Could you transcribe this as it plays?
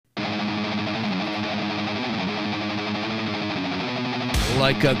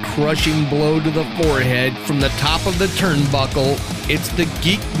like a crushing blow to the forehead from the top of the turnbuckle. It's the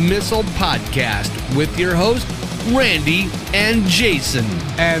Geek Missile Podcast with your host, Randy and Jason.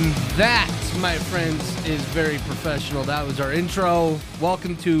 And that, my friends, is very professional. That was our intro.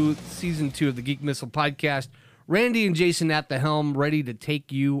 Welcome to Season 2 of the Geek Missile Podcast. Randy and Jason at the helm, ready to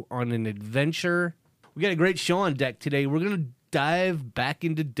take you on an adventure. We got a great show on deck today. We're going to dive back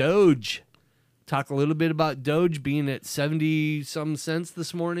into Doge. Talk a little bit about Doge being at 70-some cents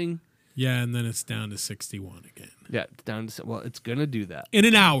this morning. Yeah, and then it's down to 61 again. Yeah, it's down to, well, it's going to do that. In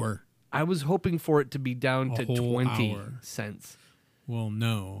an hour. I was hoping for it to be down to 20 hour. cents. Well,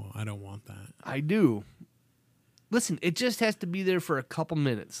 no, I don't want that. I do. Listen, it just has to be there for a couple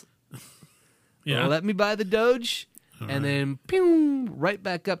minutes. Yeah. Let me buy the Doge, and then pew, right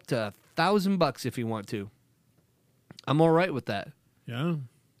back up to $1,000 if you want to. I'm all right with that. Yeah.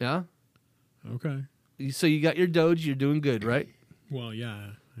 Yeah? Okay. So you got your Doge, you're doing good, right? Well,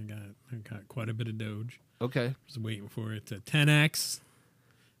 yeah, I got quite a bit of Doge. Okay. Just waiting for it to 10x,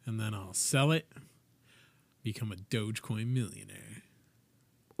 and then I'll sell it, become a Dogecoin millionaire.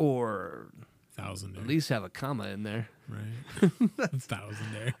 Or Thousandaire. at least have a comma in there. Right.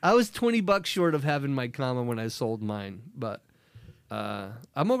 Thousandaire. I was $20 short of having my comma when I sold mine, but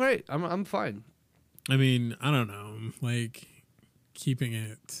I'm all right. I'm fine. I mean, I don't know. Like, keeping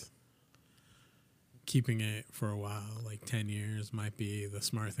it for a while, like 10 years, might be the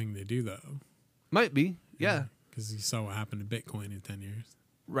smart thing to do, though. Might be, yeah. Because you saw what happened to Bitcoin in 10 years.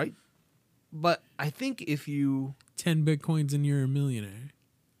 Right. But I think if you... 10 Bitcoins and you're a millionaire.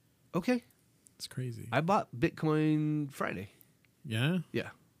 Okay. It's crazy. I bought Bitcoin Friday. Yeah? Yeah.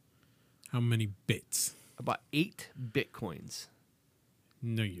 How many bits? I bought 8 Bitcoins.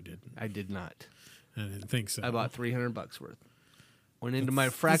 No, you didn't. I did not. I didn't think so. I bought $300 worth. Went into my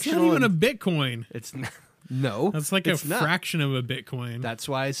fractional... It's not even a Bitcoin. It's not... No. That's like it's a not. fraction of a Bitcoin. That's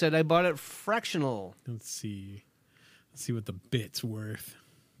why I said I bought it fractional. Let's see. Let's see what the bit's worth.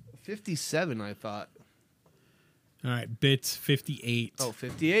 57, I thought. All right, bits 58. Oh,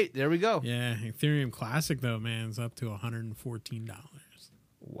 58. There we go. Yeah, Ethereum Classic though, man, is up to $114.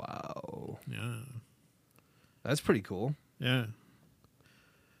 Wow. Yeah. That's pretty cool. Yeah.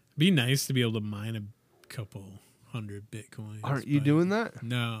 Be nice to be able to mine a couple hundred Bitcoins. Aren't you doing that?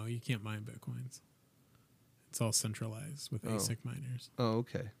 No, you can't mine Bitcoins. It's all centralized with ASIC miners. Oh,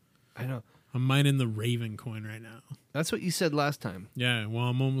 okay. I know. I'm mining the Raven coin right now. That's what you said last time. Yeah, well,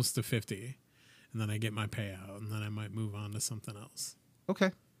 I'm almost to 50. And then I get my payout, and then I might move on to something else.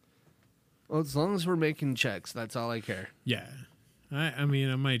 Okay. Well, as long as we're making checks, that's all I care. Yeah. I mean,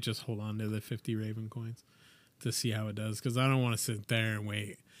 I might just hold on to the 50 Raven coins to see how it does, because I don't want to sit there and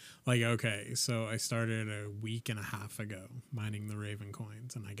wait. Like, okay, so I started a week and a half ago mining the Raven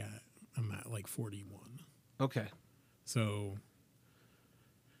coins, and I'm at like 41. Okay. So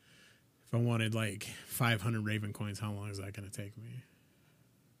if I wanted like 500 Raven coins, how long is that going to take me?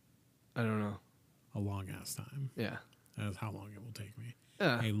 I don't know. A long ass time. Yeah. That's how long it will take me.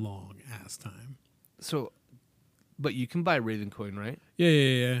 Yeah. A long ass time. So, but you can buy Raven coin, right?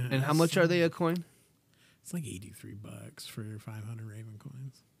 Yeah. And how much are they a coin? It's like $83 for 500 Raven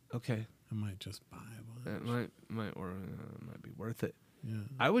coins. Okay. I might just buy a bunch. It might be worth it. Yeah.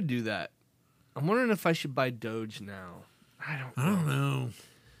 I would do that. I'm wondering if I should buy Doge now. I don't know.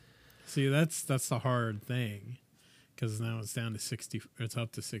 See, that's the hard thing, because now it's down to 60. It's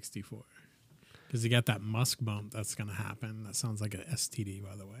up to 64. Because you got that Musk bump that's going to happen. That sounds like an STD,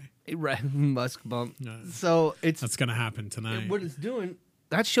 by the way. Right, Musk bump. Yeah. So That's going to happen tonight. What it's doing?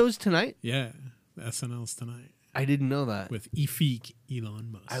 That show's tonight. Yeah, the SNL's tonight I didn't know that. with Efik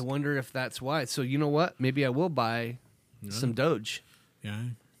Elon Musk. I wonder if that's why. So you know what? Maybe I will buy some Doge. Yeah.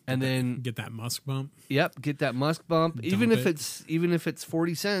 And then Get that Musk bump. Yep, get that Musk bump. Dump Even if it. it's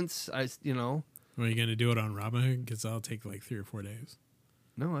 40 cents, Are you going to do it on Robinhood? Because that'll take like 3 or 4 days.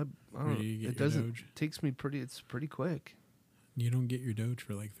 No, I don't. You get It your doesn't. Doge? Takes me it's pretty quick. You don't get your Doge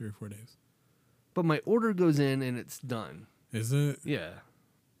for like 3 or 4 days. But my order goes in and it's done. Is it? Yeah.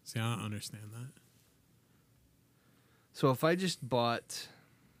 See, I don't understand that. So if I just bought,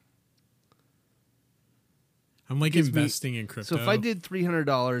 I'm like gives me- investing in crypto. so if I did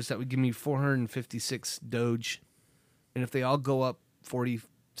 $300, that would give me 456 Doge, and if they all go up 40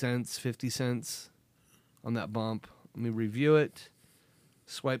 cents, 50 cents on that bump, let me review it.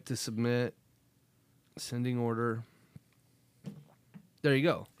 Swipe to submit. Sending order. There you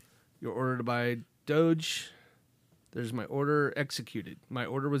go. Your order to buy Doge. There's my order executed. My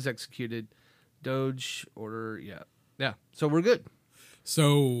order was executed. Doge order, yeah. Yeah. So we're good.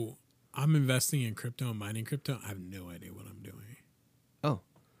 So I'm investing in crypto and mining crypto. I have no idea what I'm doing. Oh.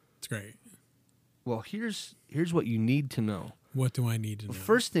 It's great. Well, here's what you need to know. What do I need to know?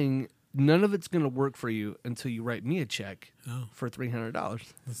 First thing, none of it's going to work for you until you write me a check for $300.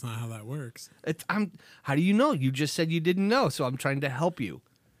 That's not how that works. How do you know? You just said you didn't know, so I'm trying to help you.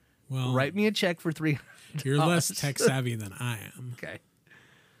 Well, write me a check for $300. You're less tech savvy than I am. Okay.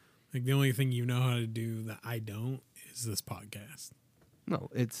 Like, the only thing you know how to do that I don't is this podcast. No,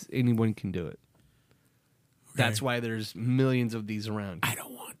 it's anyone can do it. Okay. That's why there's millions of these around. I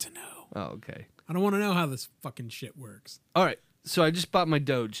don't want to know. Oh, okay. I don't want to know how this fucking shit works. All right. So I just bought my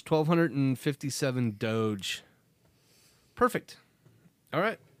Doge, 1,257 Doge. Perfect. All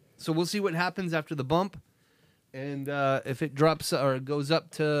right. So we'll see what happens after the bump. And if it drops or goes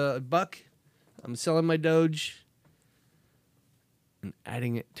up to $1, I'm selling my Doge and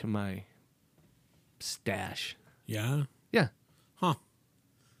adding it to my stash. Yeah? Yeah. Huh.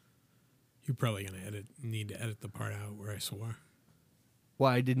 You're probably going to need to edit the part out where I swore.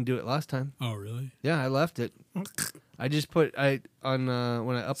 Well, I didn't do it last time. Oh, really? Yeah, I left it. I just put when I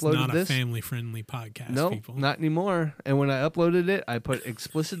uploaded it's not this. A family-friendly podcast. No, people. not anymore. And when I uploaded it, I put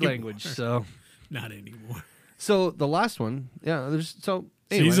explicit language. So not anymore. So the last one, yeah. There's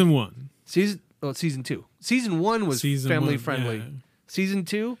anyway. Season 1, season 2. Season 1 was family friendly. Yeah. Season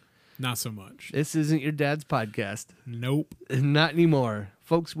 2, not so much. This isn't your dad's podcast. Nope, not anymore,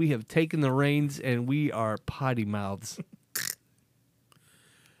 folks. We have taken the reins and we are potty mouths.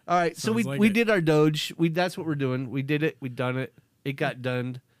 All right, so we did our Doge. That's what we're doing. We did it. We done it. It got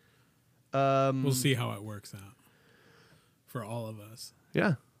done. We'll see how it works out for all of us.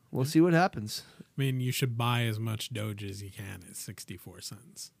 Yeah, we'll see what happens. I mean, you should buy as much Doge as you can at 64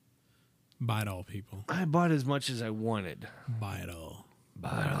 cents. Buy it all, people. I bought as much as I wanted. Buy it all.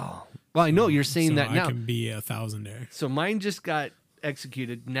 Buy it all. Well, I know you're saying that now. I can be a thousandaire. So mine just got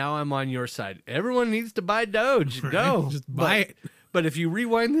executed. Now I'm on your side. Everyone needs to buy Doge. Right? Go. Just buy it. But if you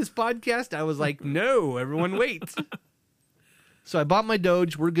rewind this podcast, I was like, no, everyone wait. So I bought my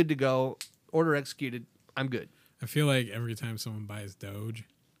Doge. We're good to go. Order executed. I'm good. I feel like every time someone buys Doge,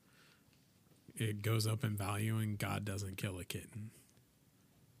 it goes up in value and God doesn't kill a kitten.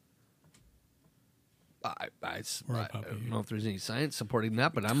 I don't know if there's any science supporting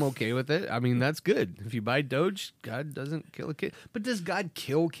that, but I'm okay with it. I mean, that's good. If you buy Doge, God doesn't kill a kitten. But does God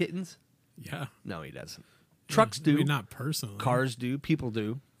kill kittens? Yeah. No, he doesn't. Trucks do. I mean, not personally. Cars do. People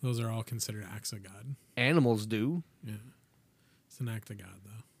do. Those are all considered acts of God. Animals do. Yeah. It's an act of God,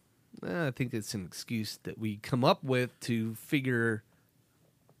 though. I think it's an excuse that we come up with to figure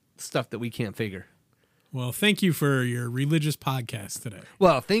stuff that we can't figure. Well, thank you for your religious podcast today.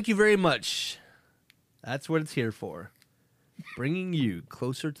 Well, thank you very much. That's what it's here for. Bringing you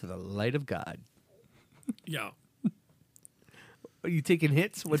closer to the light of God. Yeah. Are you taking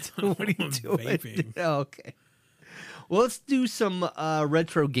hits? What are you doing? Vaping. Oh, okay. Well, let's do some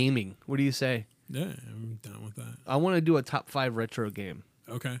retro gaming. What do you say? Yeah, I'm down with that. I want to do a top 5 retro game.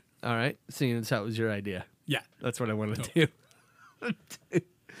 Okay. All right. Seeing as that was your idea. Yeah. That's what I want to do.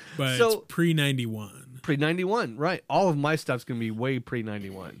 But so, it's pre-91. Pre-91, right. All of my stuff's going to be way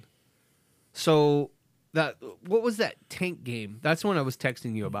pre-91. So, what was that tank game? That's the one I was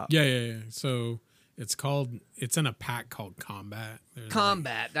texting you about. Yeah. So, it's in a pack called Combat. There's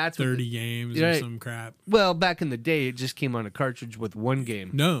Combat. Like that's 30 games or some crap. Well, back in the day, it just came on a cartridge with one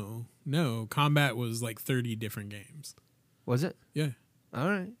game. No. Combat was like 30 different games. Was it? Yeah. All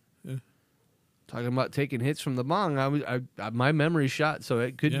right. Yeah. Talking about taking hits from the bong, my memory shot, so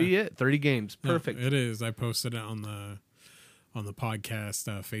it could be it. 30 games. Perfect. No, it is. I posted it on the podcast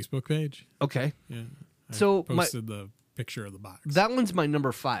Facebook page. Okay. Yeah. I so posted the picture of the box. That one's my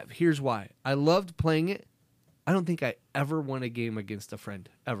number 5. Here's why. I loved playing it. I don't think I ever won a game against a friend.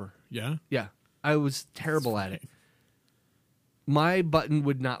 Ever. Yeah? Yeah. I was terrible at it. My button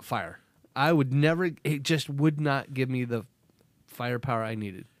would not fire. It just would not give me the firepower I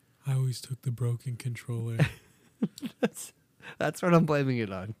needed. I always took the broken controller. That's what I'm blaming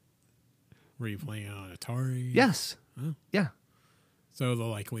it on. Were you playing it on Atari? Yes. Oh. Yeah. So the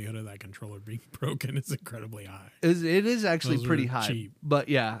likelihood of that controller being broken is incredibly high. It is actually Those pretty were high. Cheap. But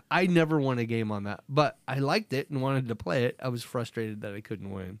yeah, I never won a game on that. But I liked it and wanted to play it. I was frustrated that I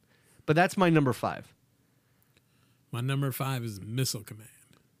couldn't win. But that's my number 5. My number 5 is Missile Command.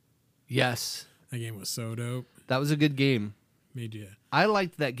 Yes. That game was so dope. That was a good game. Made you. I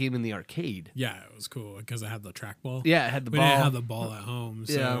liked that game in the arcade. Yeah, it was cool because I had the trackball. Yeah, it had the we ball. We didn't have the ball at home,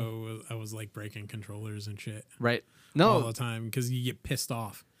 so I was like breaking controllers and shit. Right. No. All the time because you get pissed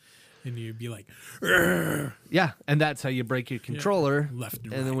off and you'd be like, "Rrr." Yeah, and that's how you break your controller. Yeah. Left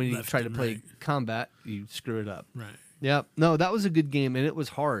and right. And then when you try to play right. combat, you screw it up. Right. Yeah. No, that was a good game, and it was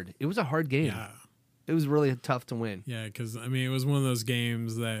hard. It was a hard game. Yeah. It was really tough to win. Yeah, because, I mean, it was one of those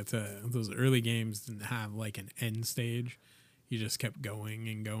games that those early games didn't have, like, an end stage. You just kept going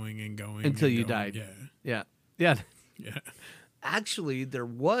and going and going until and you going. died. Yeah. Yeah. Yeah. Actually, there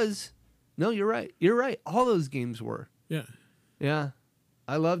was. No, you're right. You're right. All those games were. Yeah. Yeah.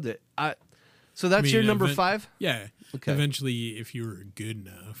 I loved it. So that's I mean, your number 5? Yeah. Okay. Eventually, if you were good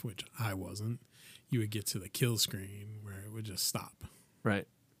enough, which I wasn't, you would get to the kill screen where it would just stop. Right.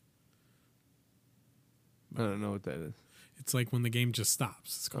 I don't know what that is. It's like when the game just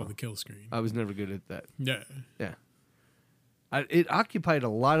stops. It's called the kill screen. I was never good at that. Yeah. Yeah. It occupied a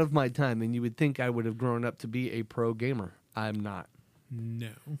lot of my time, and you would think I would have grown up to be a pro gamer. I'm not.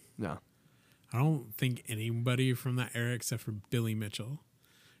 No. No. I don't think anybody from that era except for Billy Mitchell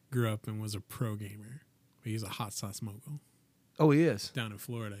grew up and was a pro gamer. But he's a hot sauce mogul Oh, he is. down in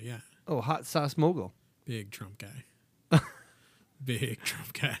Florida. Yeah. Oh, hot sauce mogul. Big Trump guy. Big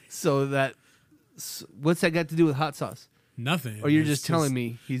Trump guy. So what's that got to do with hot sauce? Nothing. Or you're It's just telling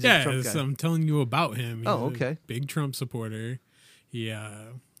me he's a Trump guy? I'm telling you about him. He's Okay. a big Trump supporter. He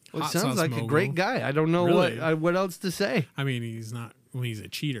Well, hot sounds sauce like mogul. a great guy. I don't know Really? what else to say. I mean, he's not. Well, he's a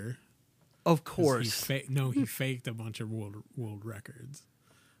cheater. Of 'Cause course. He faked a bunch of world records.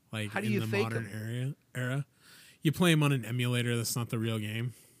 Like How do in you the fake modern era, you play him on an emulator that's not the real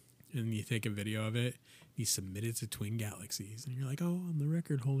game, and you take a video of it. You submit it to Twin Galaxies, and you're like, "Oh, I'm the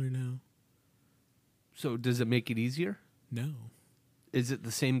record holder now." So does it make it easier? No. Is it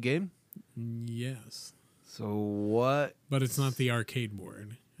the same game? Yes, So what? but it's not the arcade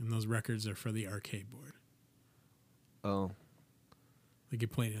board, and those records are for the arcade board. Oh. Like you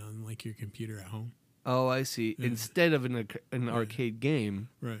play it on like your computer at home. Oh, I see. Yeah. Instead of an arcade game.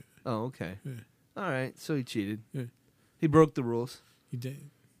 Right. Oh, okay. Yeah. All right. So he cheated. Yeah. He broke the rules. He did,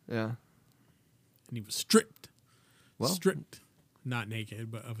 Yeah. and he was stripped. Well, Stripped, not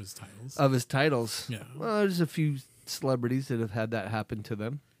naked, but of his titles. of his titles. Yeah. Well, there's a few celebrities that have had that happen to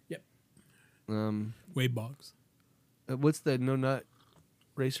them. Yep. Wade Boggs. What's the no nut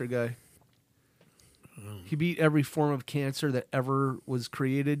racer guy? Oh. He beat every form of cancer that ever was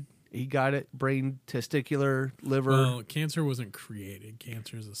created. He got it: brain, testicular, liver. Well, cancer wasn't created.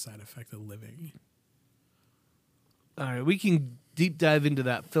 Cancer is a side effect of living. All right, we can deep dive into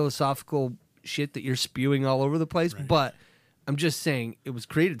that philosophical shit that you're spewing all over the place, Right. but I'm just saying it was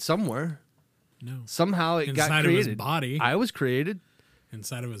created somewhere. No. Somehow it got Inside created. of his body. I was created.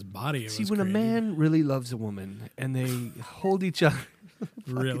 Inside of his body, it See, was when created. a man really loves a woman and they hold each other.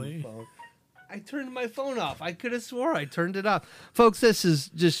 Really? I turned my phone off. I could have swore I turned it off. Folks, this is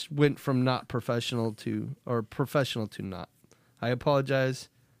just went from not professional to, or professional to not. I apologize.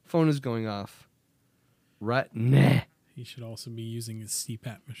 Phone is going off. Right? Nah. He should also be using his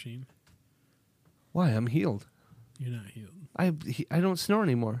CPAP machine. Why? I'm healed. You're not healed. I don't snore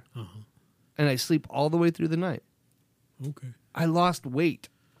anymore. Uh-huh. And I sleep all the way through the night. Okay. I lost weight.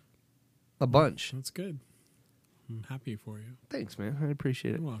 A bunch. That's good. I'm happy for you. Thanks, man. I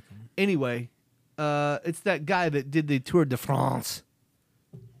appreciate it. You're welcome. Anyway, it's that guy that did the Tour de France.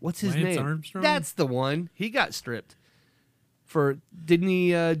 What's his Lance name? Armstrong? That's the one. He got stripped. Didn't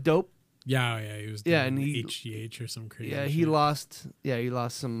he dope? Yeah, he was Yeah, doing and he- HGH or some crazy Yeah, shit. he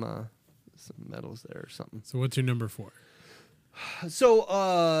lost some medals there or something. So what's your number 4? So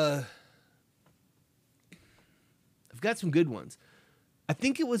I've got some good ones. I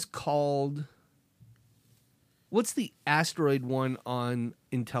think it was called, what's the asteroid one on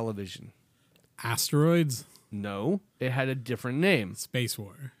in television? Asteroids? No, it had a different name. Space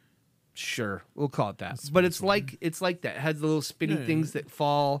War. Sure, we'll call it that. That's But Space War. it's like that. It has the little spinny Yeah. things that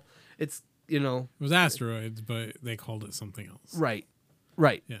fall. It's It was asteroids, but they called it something else. right.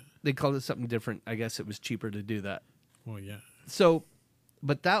 Yeah. They called it something different. I guess it was cheaper to do that. Well, yeah. So,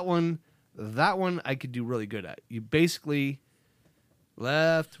 but that one I could do really good at. You basically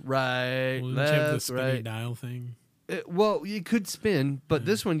left, right, Well, didn't you have the left, spinny right. dial thing? Well, you could spin, but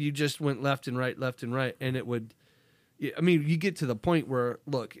this one you just went left and right, and it would. I mean, you get to the point where,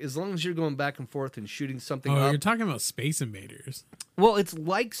 look, as long as you're going back and forth and shooting something Oh, up. you're talking about Space Invaders. Well, it's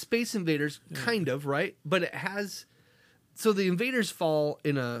like Space Invaders, kind of, right? But it has. So the invaders fall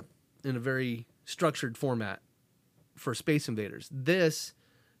in a very structured format for Space Invaders. This,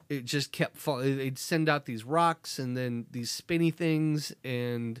 it just kept falling. They'd send out these rocks and then these spinny things,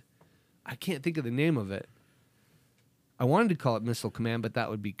 and I can't think of the name of it. I wanted to call it Missile Command, but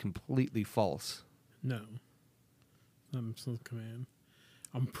that would be completely false. No. Not Missile Command.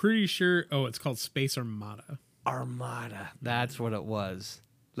 I'm pretty sure. Oh, it's called Space Armada. Armada. That's what it was.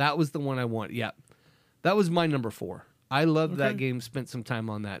 That was the one I want. Yeah. That was my number 4. I loved that Okay. game. Spent some time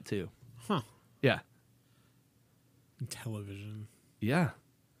on that too. Huh. Yeah. Television. Yeah.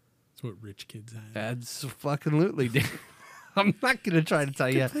 That's what rich kids had. That's fucking lootly, dude. I'm not gonna try to tell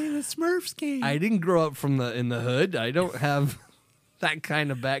you. Playing a Smurfs game. I didn't grow up in the hood. I don't have that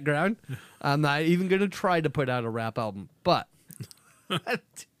kind of background. I'm not even gonna try to put out a rap album, but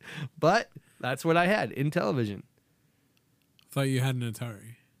that's what I had in television. Thought you had an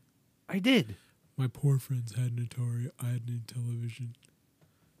Atari. I did. My poor friends had an Atari. I had an Intellivision.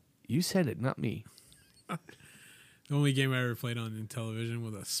 You said it, not me. The only game I ever played on Intellivision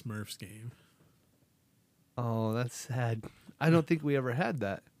was a Smurfs game. Oh, that's sad. I don't think we ever had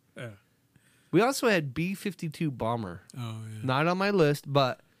that. Yeah. We also had B-52 Bomber. Oh, yeah. Not on my list,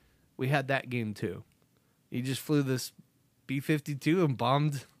 but we had that game too. You just flew this B-52 and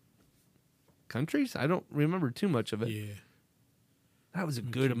bombed countries? I don't remember too much of it. Yeah. That was a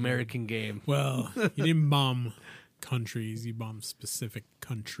good American game. Well, you didn't bomb countries. You bombed specific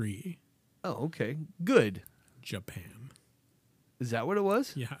country. Oh, okay. Good. Japan. Is that what it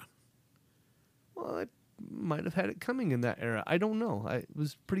was? Yeah. Well, I might have had it coming in that era. I don't know. I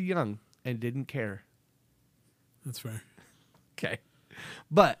was pretty young and didn't care. That's fair. Okay.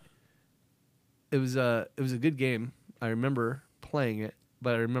 But it was a good game. I remember playing it,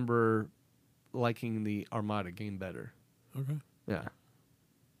 but I remember liking the Armada game better. Okay. Yeah.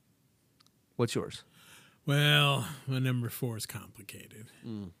 What's yours? Well, my number 4 is complicated.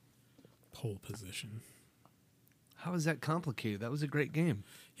 Pole position. How is that complicated? That was a great game.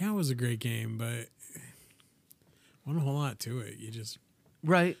 Yeah, it was a great game, but wasn't a whole lot to it. You just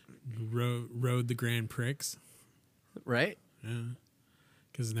Right. rode the Grand Prix. Right? Yeah.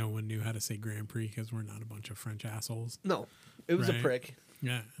 Because no one knew how to say Grand Prix because we're not a bunch of French assholes. No. It was Right. a prick.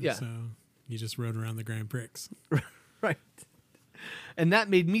 Yeah. Yeah. So you just rode around the Grand Prix. Right. And that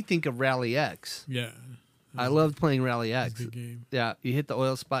made me think of Rally X. Yeah. I loved playing Rally It's X. a good game. Yeah, you hit the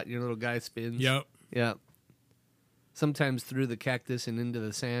oil spot and your little guy spins. Yep. Yeah. Sometimes through the cactus and into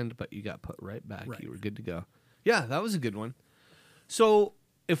the sand, but you got put right back. Right. You were good to go. Yeah, that was a good one. So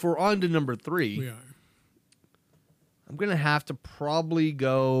if we're on to number 3, We are. I'm going to have to probably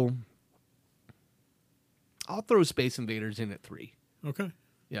go. I'll throw Space Invaders in at 3. Okay.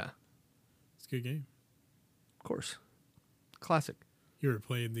 Yeah, It's a good game. of course. Classic. You ever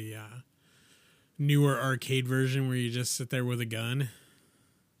played the newer arcade version where you just sit there with a gun?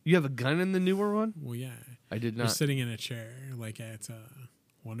 You have a gun in the newer one? Well, yeah. I did You're not. sitting in a chair like at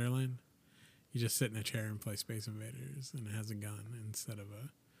Wonderland. You just sit in a chair and play Space Invaders, and it has a gun instead of a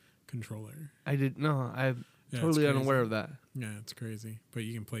controller. I did no. I'm Yeah, totally it's crazy. unaware of that. Yeah, it's crazy. But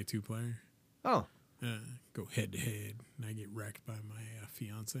you can play 2-player. Oh, Go head to head, and I get wrecked by my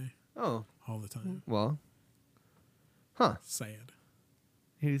fiance oh. all the time. Well, huh? Sad.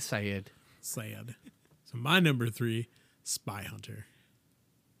 He's Syed. Sad. So my number 3, Spy Hunter.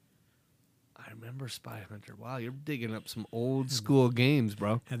 I remember Spy Hunter. Wow, you're digging up some old school games,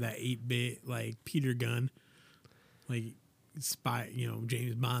 bro. Had that 8-bit like Peter gun, like spy,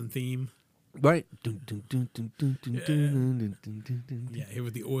 James Bond theme. Right. Yeah, hit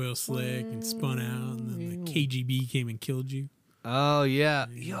with the oil slick and spun out, and then the KGB came and killed you. Oh yeah.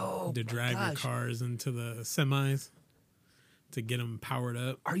 Yo. To drive your cars into the semis to get them powered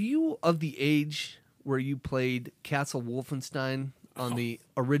up. Are you of the age where you played Castle Wolfenstein on the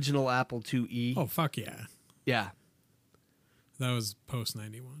original Apple IIe? Oh fuck yeah, Yeah. that was post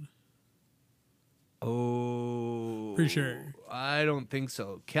 91. Oh. Pretty sure. I don't think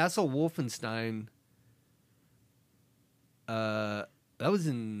so. Castle Wolfenstein. That was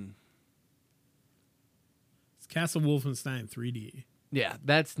in. It's Castle Wolfenstein 3D. Yeah,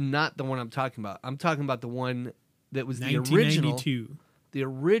 that's not the one I'm talking about. I'm talking about the one that was the original. 1992. The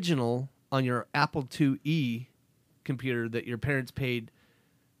original on your Apple IIe computer that your parents paid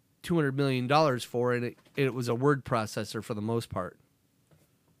 $200 million for, and it was a word processor for the most part.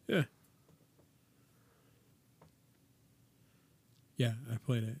 Yeah. Yeah, I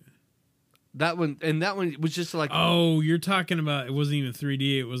played it. That one was just like, Oh, you're talking about, it wasn't even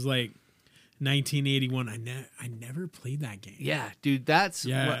 3D. It was like 1981. I never played that game. yeah, dude, that's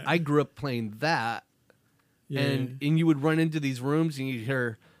Yeah. what I grew up playing that. Yeah. And you would run into these rooms and you'd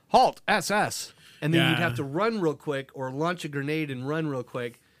hear halt SS, and then you'd Yeah. have to run real quick or launch a grenade and run real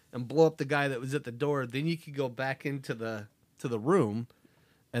quick and blow up the guy that was at the door. Then you could go back into the room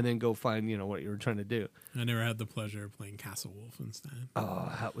and then go find what you were trying to do. I never had the pleasure of playing Castle Wolfenstein,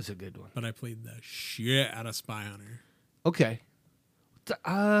 Oh, that was a good one. but I played the shit out of Spy Hunter. Okay.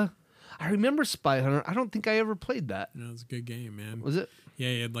 I remember Spy Hunter. I don't think I ever played that. It was a good game, man. Was it? Yeah,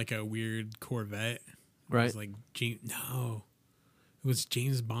 he had like a weird Corvette. It Right. was like it was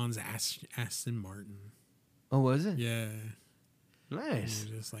James Bond's Aston Martin. Oh, was it? Yeah. Nice.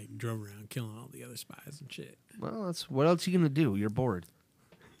 And he just like drove around killing all the other spies and shit. Well, that's what else you gonna do? You're bored.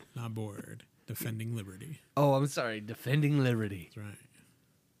 Not bored. Defending Liberty. Oh, I'm sorry. Defending Liberty. That's right.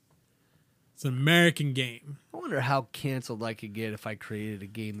 It's an American game. I wonder how canceled I could get if I created a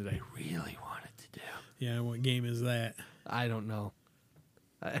game that I really wanted to do. Yeah, what game is that? I don't know.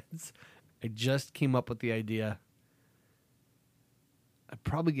 I just came up with the idea. I'd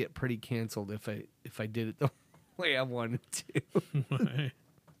probably get pretty canceled if I did it the way I wanted to. Why?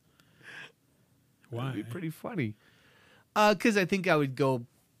 Why? That'd be pretty funny. Because I think I would go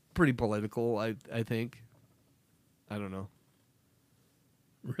pretty political. I think. I don't know.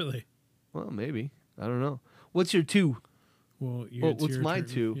 Really? Well, maybe. I don't know. What's your 2? Well, what's my turn.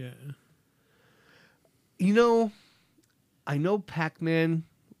 2? Yeah. You know, I know Pac-Man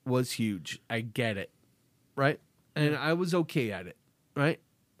was huge. I get it, right? And I was okay at it, right?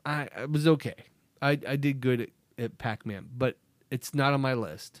 I was okay. I did good at Pac-Man, but it's not on my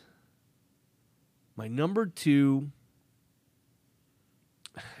list. My number 2,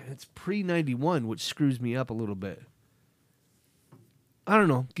 it's pre-91, which screws me up a little bit. I don't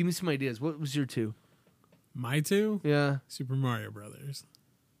know. Give me some ideas. What was your 2? My 2? Yeah. Super Mario Brothers.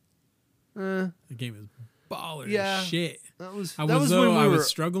 The The game is baller Yeah. as shit. That was I that was was when we I were, was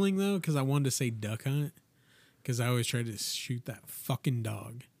struggling though because I wanted to say Duck Hunt because I always tried to shoot that fucking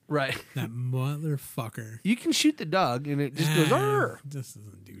dog. right. That motherfucker. You can shoot the dog and it just goes, "Arr!" This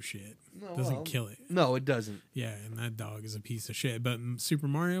doesn't do shit. No, Doesn't well, kill it. No, it doesn't. Yeah, and that dog is a piece of shit. But Super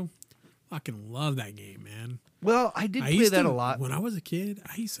Mario, fucking love that game, man. Well, I did play used that to, a lot. When I was a kid,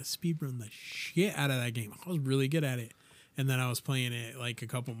 I used to speedrun the shit out of that game. I was really good at it. And then I was playing it like a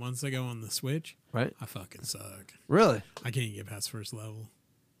couple months ago on the Switch. Right? I fucking suck. Really? I can't get past first level.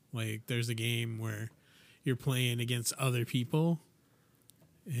 Like, there's a game where you're playing against other people,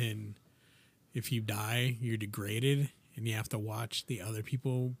 and if you die, you're degraded, and you have to watch the other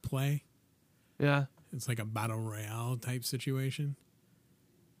people play. Yeah. It's like a battle royale type situation,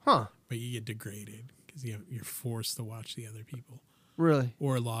 Huh. but you get degraded because you're forced to watch the other people Really?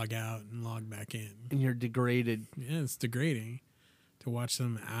 or log out and log back in. And you're degraded. Yeah, it's degrading to watch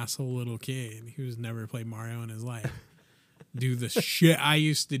some asshole little kid who's never played Mario in his life do the shit I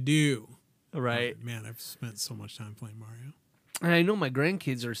used to do. Right. Man, I've spent so much time playing Mario. And I know my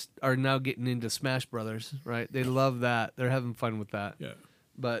grandkids are now getting into Smash Brothers, right? They love that. They're having fun with that. Yeah.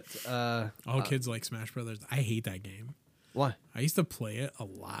 But All kids like Smash Brothers. I hate that game. why? I used to play it a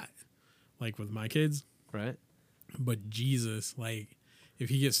lot, like with my kids. Right? But Jesus, like,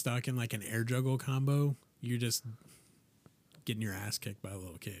 if you get stuck in like an air juggle combo, you're just getting your ass kicked by a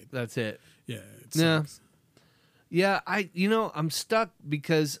little kid. That's it. Yeah. It Yeah. sucks. Yeah, I'm stuck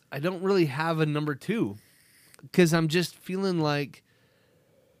because I don't really have a number 2. Because I'm just feeling like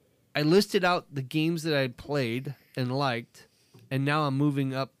I listed out the games that I played and liked, and now I'm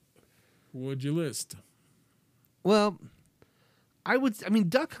moving up. What'd you list? Well, I mean,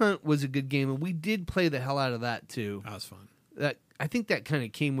 Duck Hunt was a good game, and we did play the hell out of that too. That was fun. I think that kind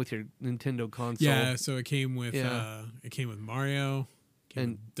of came with your Nintendo console. Yeah, so it came with Yeah. Mario,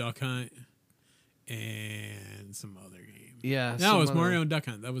 And- with Duck Hunt, and some other game. Yeah. No, it was some other- Mario and Duck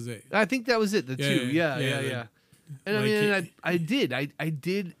Hunt. That was it. I think that was it. The Yeah, two. Yeah. yeah. And I Like mean,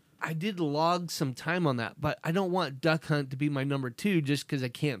 it- I did log some time on that, but I don't want Duck Hunt to be my number 2 just because I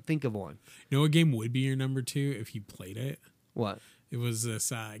can't think of one. You know what game would be your number 2 if you played it? What? It was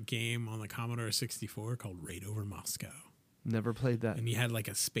this game on the Commodore 64 called Raid Over Moscow. Never played that. And you had like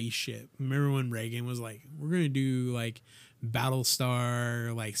a spaceship. Remember when Reagan was like, we're going to do like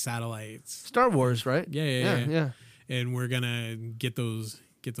Battlestar, like satellites. Star Wars, right? Yeah. And we're going to get those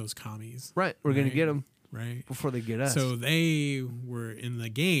commies. Right. We're gonna get them Right. before they get us. So they were in the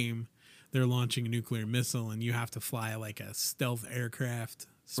game. They're launching a nuclear missile, and you have to fly like a stealth aircraft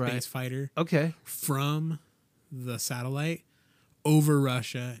space Right. fighter okay. from the satellite over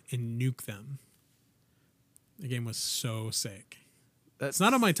Russia and nuke them. The game was so sick. It's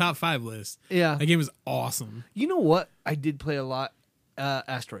not on my top 5 list. Yeah. That game was awesome. You know what? I did play a lot.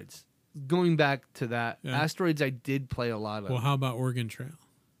 Asteroids. Going back to that, Yeah. Asteroids. I did play a lot of. Well, how about Oregon Trail?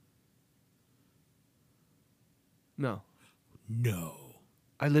 No, No.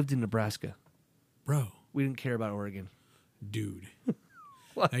 I lived in Nebraska. Bro, We didn't care about Oregon. dude.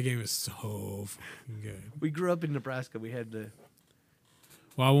 What? That game is so fucking good. We grew up in Nebraska. We had the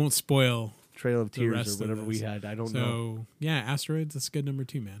Well, I won't spoil. Trail of The Tears rest or of whatever we this. had. I don't So, know. yeah, Asteroids, that's good number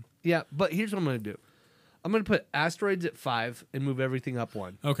 2, man. Yeah, but here's what I'm gonna do. I'm gonna put Asteroids at 5 and move everything up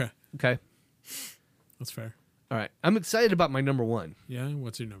 1. Okay. Okay. That's fair. All right. I'm excited about my number 1. Yeah,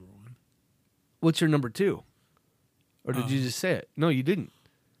 what's your number 1? What's your number 2? Or did you Uh, just say it? No, you didn't.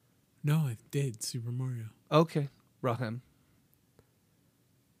 No, I did. Super Mario. Okay, Braham.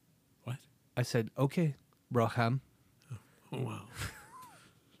 What? I said okay, Braham. Oh, wow.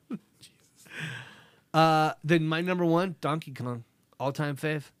 Jesus. Then my number one, Donkey Kong, all-time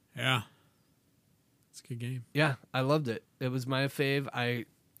fave. Yeah. It's a good game. Yeah, I loved it. It was my fave. I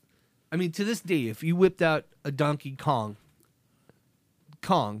mean, to this day, if you whipped out a Donkey Kong,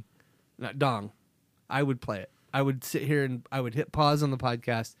 not Dong, I would play it. I would sit here and I would hit pause on the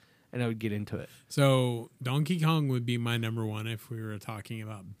podcast and I would get into it. So Donkey Kong would be my number one if we were talking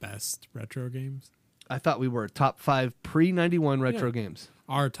about best retro games. I thought we were top 5 pre-91 retro games.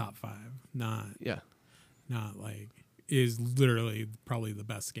 Our top 5, not like is literally probably the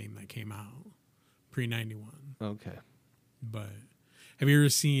best game that came out pre-91. Okay. But have you ever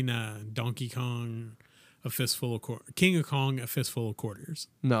seen Donkey Kong, King of Kong, A Fistful of Quarters?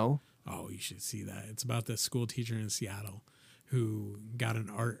 No. Oh, you should see that. It's about this school teacher in Seattle who got an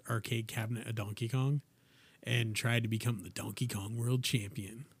arcade cabinet of Donkey Kong and tried to become the Donkey Kong World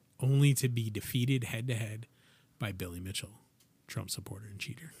Champion, only to be defeated head-to-head by Billy Mitchell, Trump supporter and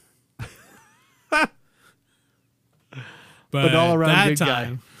cheater. But all around good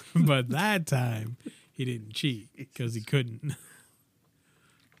guy. But that time, he didn't cheat because he couldn't.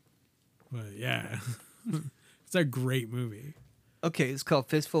 But yeah, it's a great movie. Okay, it's called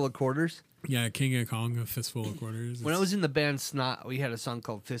Fistful of Quarters. Yeah, King of Kong, A Fistful of Quarters. When I was in the band Snot, we had a song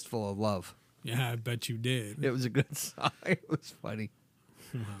called Fistful of Love. Yeah, I bet you did. It was a good song. It was funny.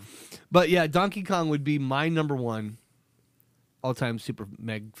 But yeah, Donkey Kong would be my number one all-time super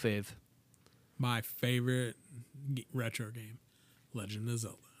meg fave. My favorite retro game, Legend of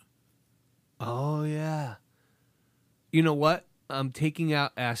Zelda. Oh, yeah. You know what? I'm taking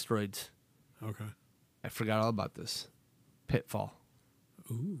out Asteroids. Okay. I forgot all about this. Pitfall.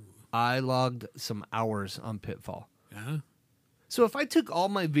 Ooh. I logged some hours on Pitfall. Yeah? So if I took all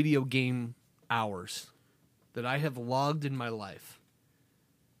my video game hours that I have logged in my life,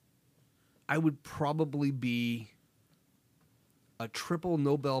 I would probably be a triple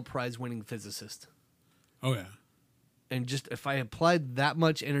Nobel Prize winning physicist. Oh, yeah. And just if I applied that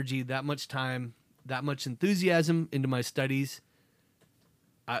much energy, that much time, that much enthusiasm into my studies,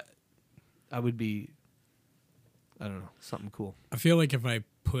 I would be, I don't know, something cool. I feel like if I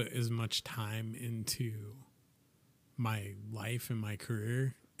put as much time into my life and my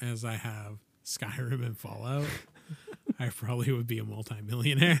career as I have Skyrim and Fallout, I probably would be a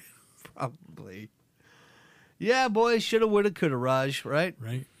multimillionaire. Probably. Yeah, boy, shoulda, woulda, coulda, Raj, right?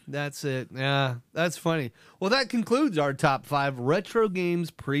 Right. That's it. Yeah, that's funny. Well, that concludes our top 5 retro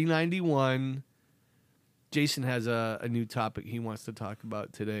games pre-91. Jason has a new topic he wants to talk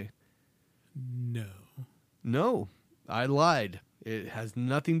about today. No, I lied. It has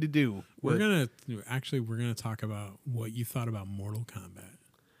nothing to do with... We're gonna talk about what you thought about Mortal Kombat,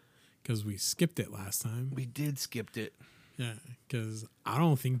 because we skipped it last time. We did skip it. Yeah, because I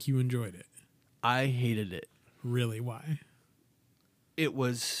don't think you enjoyed it. I hated it. Really? Why? It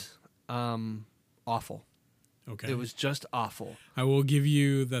was awful. Okay. It was just awful. I will give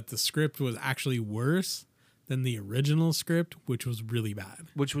you that the script was actually worse than the original script, which was really bad.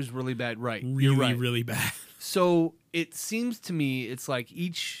 Right. Really, You're right. really bad. So it seems to me it's like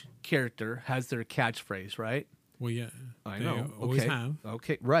each character has their catchphrase, right? Well, yeah. I They know. always Okay. have.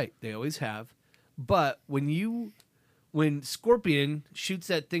 Okay, right. They always have. But when Scorpion shoots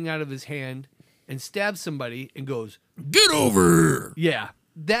that thing out of his hand and stabs somebody and goes, "Get over here!" yeah,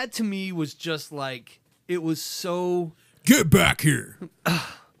 that to me was just like, it was so... Get back here!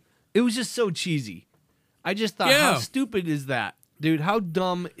 It was just so cheesy. I just thought, Yeah. how stupid is that? Dude, how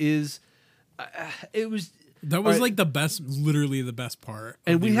dumb is... it was... That was All right. like the best, literally the best part.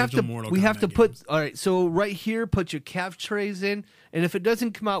 And of the we have to original Mortal we have to Kombat put games. all right. So right here, put your calf trays in, and if it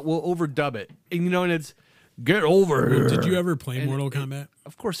doesn't come out, we'll overdub it. And and it's get over here. Did you ever play And Mortal Kombat?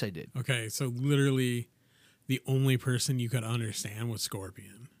 Of course I did. Okay, so literally, the only person you could understand was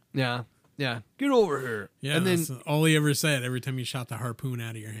Scorpion. Yeah, get over here. Yeah, and then that's all he ever said every time you shot the harpoon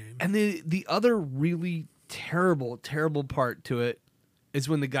out of your hand. and the other really terrible part to it is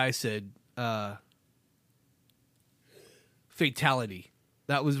when the guy said fatality.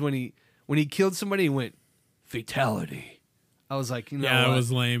 That was when he killed somebody and went fatality. I was like, Yeah, what? it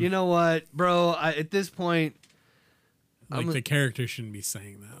was lame. You know what, bro? at this point, Like the character shouldn't be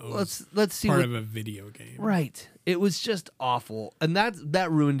saying that. It was let's see part what, of a video game. right. It was just awful, and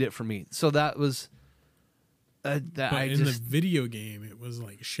that ruined it for me. So that was that But I in just the video game, it was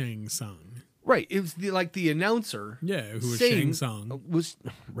like Shang Tsung. right. It was the announcer. Yeah, who was saying- Shang Tsung. Was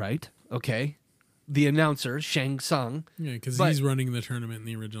right. Okay. The announcer, Shang Tsung. Yeah, because but- he's running the tournament in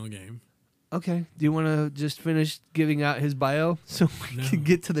the original game. Okay. Do you want to just finish giving out his bio so we No. can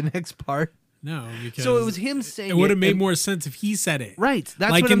get to the next part? No, because So it was him saying it would have made and- more sense if he said it. Right.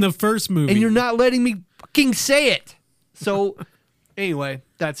 That's like what in I'm- the first movie. And you're not letting me fucking say it. So Anyway,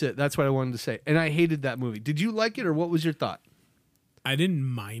 that's it. That's what I wanted to say. And I hated that movie. Did you like it, or what was your thought? I didn't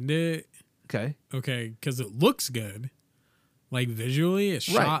mind it. Okay. Okay, because it looks good. Like visually, it's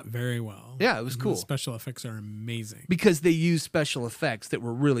shot very well. Yeah, it was And cool. The special effects are amazing. Because they used special effects that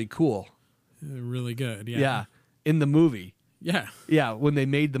were really cool. They're really good. Yeah. Yeah. In the movie. Yeah. Yeah. When they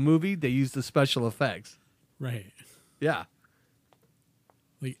made the movie, they used the special effects. Right. Yeah.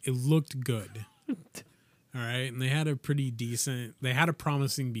 Like it looked good. All right. And they had a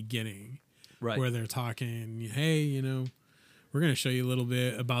promising beginning. Right. Where they're talking, hey, we're going to show you a little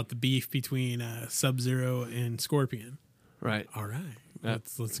bit about the beef between Sub-Zero and Scorpion. Right. All right.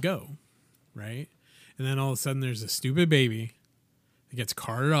 Let's go. Right. And then all of a sudden there's a stupid baby that gets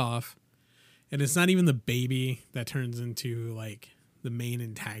carted off. And it's not even the baby that turns into like the main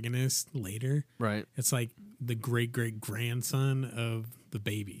antagonist later. Right. It's like the great grandson of the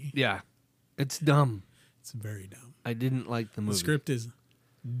baby. Yeah. It's dumb. It's very dumb. I didn't like the movie. The script is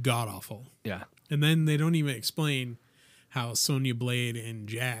god awful. Yeah. And then they don't even explain how Sonya Blade and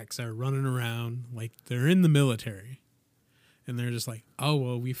Jax are running around like they're in the military. And they're just like, oh,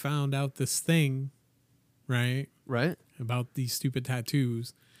 well, we found out this thing, right? Right. About these stupid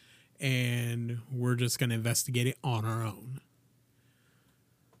tattoos. And we're just going to investigate it on our own.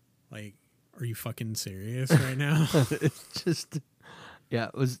 Like, are you fucking serious right now? It's just, yeah,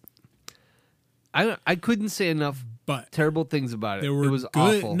 it was. I couldn't say enough But terrible things about it. there were It was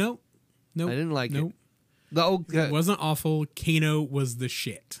good, awful. Nope. I didn't like Nope. it. It wasn't awful. Kano was the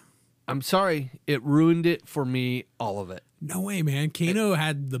shit. I'm sorry. It ruined it for me, all of it. No way, man. Kano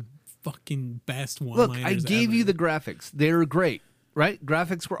had the fucking best Look, one-liners I gave ever. you the graphics. They were great, right?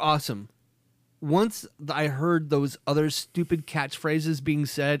 Graphics were awesome. Once I heard those other stupid catchphrases being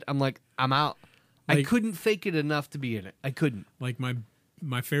said, I'm like, I'm out. I Like- couldn't fake it enough to be in it. I couldn't. Like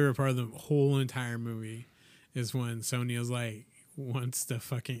my favorite part of the whole entire movie is when Sonya's like wants to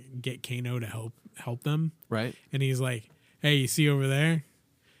fucking get Kano to help them, Right? and he's like, "Hey, you see over there?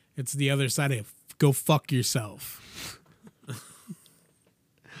 It's the other side of go fuck yourself."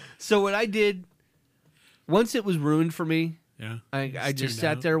 So what I did, once it was ruined for me, Yeah, I just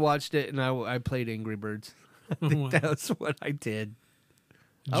sat there, watched it, and I played Angry Birds. I think that's what I did.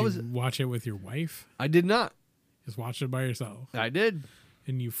 Did you watch it with your wife? I did not. Just watch it by yourself, I did.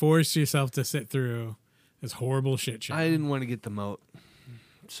 and you forced yourself to sit through this horrible shit show. I didn't want to get the moat.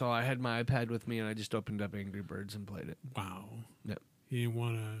 So I had my iPad with me, and I just opened up Angry Birds and played it. Wow. Yep. You didn't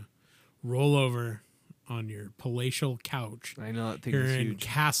want to roll over on your palatial couch I know that thing here is in huge.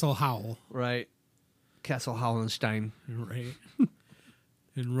 Castle Howell, Right. Castle Hollenstein. right?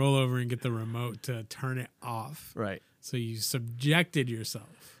 And roll over and get the remote to turn it off. Right. So you subjected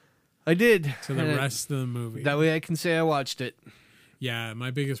yourself I did. to the And rest of the movie. that way I can say I watched it. Yeah, my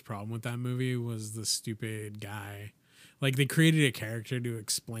biggest problem with that movie was the stupid guy. Like, they created a character to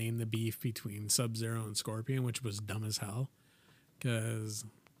explain the beef between Sub-Zero and Scorpion, which was dumb as hell. Because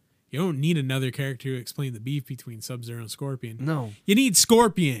you don't need another character to explain the beef between Sub-Zero and Scorpion. No. You need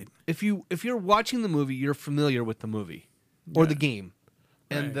Scorpion. If you're watching the movie, you're familiar with the movie or the Yeah. game.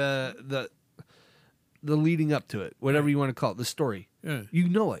 And Right. the leading up to it, whatever you want to call it, the story. Yeah, You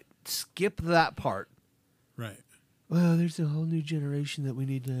know it. Skip that part. right. Well, there's a whole new generation that we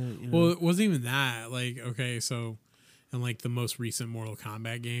need to, Well, it wasn't even that. Like, okay, so in like the most recent Mortal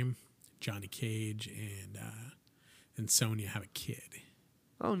Kombat game, Johnny Cage and Sonya have a kid,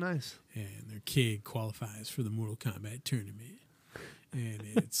 Oh, nice. and their kid qualifies for the Mortal Kombat tournament, and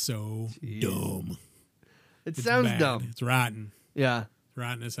it's so Jeez. dumb. It It's sounds bad. dumb. It's rotten. Yeah. It's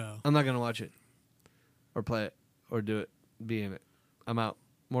rotten as hell. I'm not going to watch it or play it or do it, be in it. I'm out.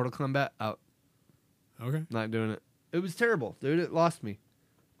 Mortal Kombat, out. Okay. Not doing it. It was terrible, dude. It lost me.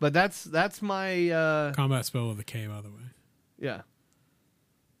 But that's my Combat spell with a K, by the way. yeah.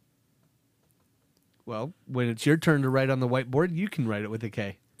 Well, when it's your turn to write on the whiteboard, you can write it with a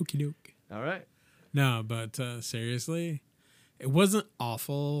K. Okie doke. All right. No, but seriously, it wasn't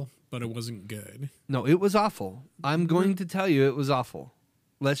awful, but it wasn't good. No, it was awful. I'm going to tell you it was awful.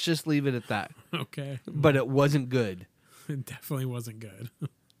 Let's just leave it at that. Okay. But it wasn't good. It definitely wasn't good.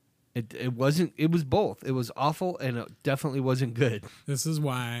 It wasn't. It was both. It was awful, and it definitely wasn't good. This is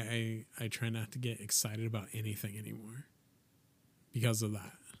why I try not to get excited about anything anymore. Because of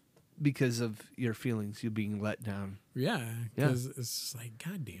that. Because of your feelings, you being let down. Yeah. Because it's just like,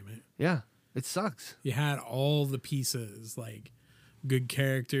 God damn it. Yeah, it sucks. You had all the pieces, like good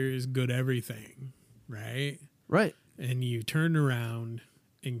characters, good everything, right? Right. And you turned around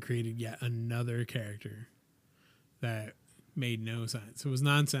and created yet another character that made no sense. It was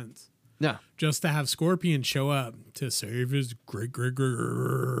nonsense. Yeah. Just to have Scorpion show up to save his great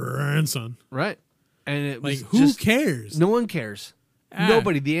grandson. Right. And it Like, was who just, cares? no one cares.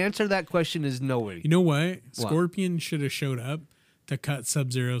 Nobody. The answer to that question is nobody. You know what? Scorpion should have showed up to cut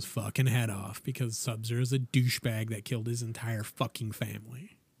Sub-Zero's fucking head off because Sub-Zero's a douchebag that killed his entire fucking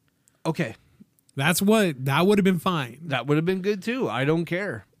family. Okay. That would have been fine. That would have been good too. I don't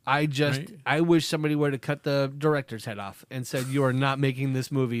care. I wish somebody would have cut the director's head off and said, "You are not making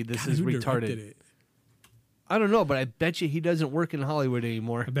this movie. This is Who retarded." directed it? I don't know, but I bet you he doesn't work in Hollywood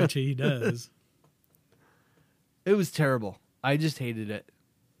anymore. I bet you he does. It was terrible. I just hated it.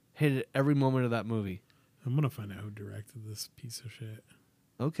 Hated every moment of that movie. I'm gonna find out who directed this piece of shit.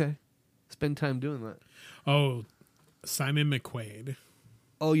 Okay. Spend time doing that. Oh, Simon McQuaid.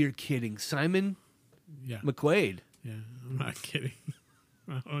 Oh, you're kidding. Simon Yeah. McQuaid. Yeah, I'm not kidding.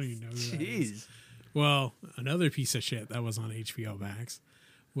 I don't even know who that is. Jeez. Well, another piece of shit that was on HBO Max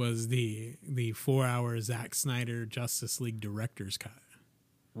was the 4-hour Zack Snyder Justice League director's cut.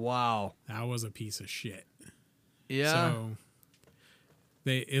 Wow. That was a piece of shit. Yeah. So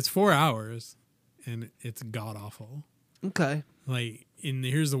it's 4 hours and it's god awful. Okay. Like, and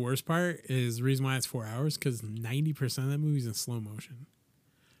here's the worst part is the reason why it's 4 hours because 90% of that movie's in slow motion.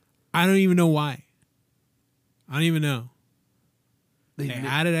 I don't even know why. I don't even know. They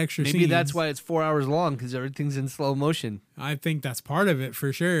added extra scenes. Maybe that's why it's 4 hours long because everything's in slow motion. I think that's part of it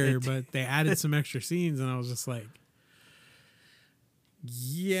for sure, but they added some extra scenes and I was just like,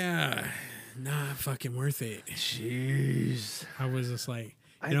 yeah, not fucking worth it. Jeez. I was just like,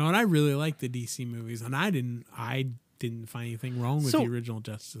 you know, and I really like the DC movies and I didn't find anything wrong with the original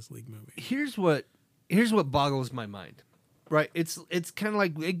Justice League movie. Here's what boggles my mind. Right? It's kind of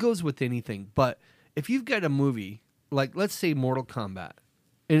like it goes with anything, but if you've got a movie like, let's say Mortal Kombat,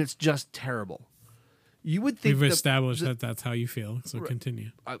 and it's just terrible, you would think we've established that that's how you feel. So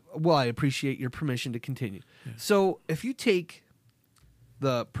continue. I appreciate your permission to continue. Yeah. So if you take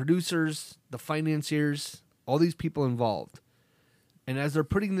the producers, the financiers, all these people involved, and as they're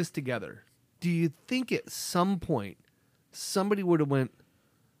putting this together, do you think at some point somebody would have went,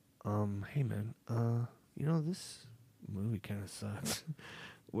 hey man, you know, this movie kind of sucks.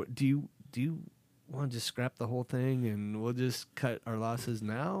 What do you want to just scrap the whole thing and we'll just cut our losses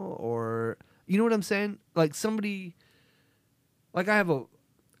now? Or, you know what I'm saying? Like somebody, like I've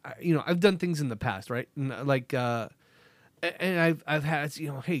done things in the past, right? Like, and I've had, you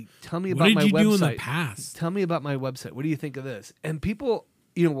know, hey, tell me about my website. What did you do in the past? Tell me about my website. What do you think of this? And people,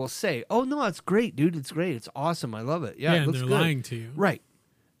 you know, will say, oh no, it's great, dude. It's great. It's awesome. I love it. Yeah, it and looks they're good. lying to you. Right.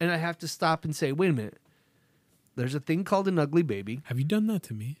 And I have to stop and say, wait a minute. There's a thing called an ugly baby. Have you done that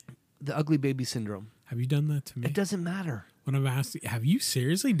to me? The ugly baby syndrome. Have you done that to me? It doesn't matter. When I've asked you, have you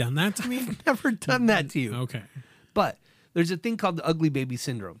seriously done that to me? I've never done that to you. Okay. But there's a thing called the ugly baby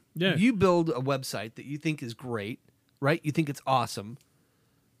syndrome. Yeah. You build a website that you think is great, right? You think it's awesome.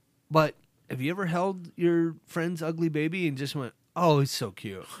 But have you ever held your friend's ugly baby and just went, oh, he's so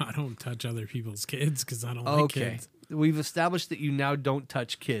cute? I don't touch other people's kids because I don't like kids. We've established that you now don't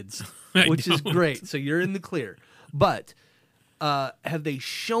touch kids, I which is don't. great. So you're in the clear. But have they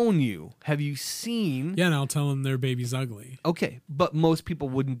shown you? Have you seen? Yeah, and I'll tell them their baby's ugly. Okay, but most people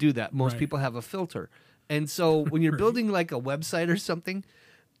wouldn't do that. Most Right. people have a filter. And so when you're Right. building like a website or something,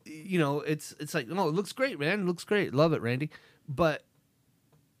 you know, it's like, oh, it looks great, man. It looks great. Love it, Randy. But,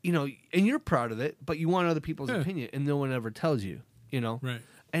 you know, and you're proud of it, but you want other people's opinion, and no one ever tells you, you know? Right.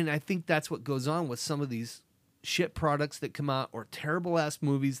 And I think that's what goes on with some of these shit products that come out or terrible ass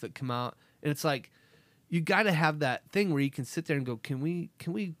movies that come out. And it's like, you got to have that thing where you can sit there and go, can we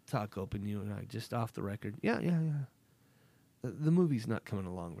talk open, you and I, just off the record? Yeah. The movie's not coming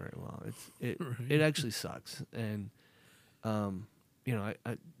along very well. It Right. actually sucks. And, you know,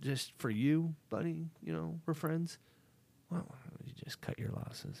 I just for you, buddy, you know, we're friends. Well, why don't you just cut your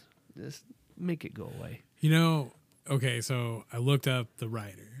losses? Just make it go away. You know, okay, so I looked up the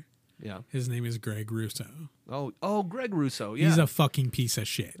writer. Yeah. His name is Greg Russo. Oh, Greg Russo. Yeah. He's a fucking piece of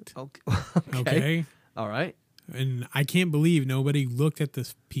shit. Okay. Okay? All right. And I can't believe nobody looked at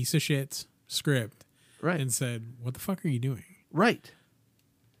this piece of shit's script Right. and said, what the fuck are you doing? Right.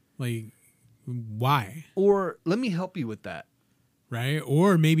 Like, why? Or let me help you with that. Right?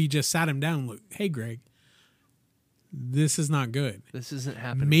 Or maybe just sat him down and look, hey, Greg, this is not good. This isn't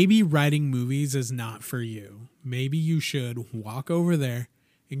happening. Maybe writing movies is not for you. Maybe you should walk over there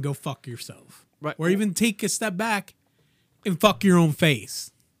and go fuck yourself. Right. Or even take a step back and fuck your own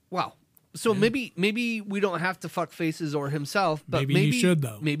face. Wow. So maybe we don't have to fuck faces or himself, but Maybe you should,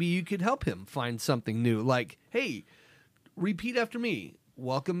 though. Maybe you could help him find something new. Like, hey, repeat after me.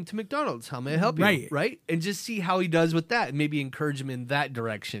 Welcome to McDonald's. How may I help you? Right? And just see how he does with that and maybe encourage him in that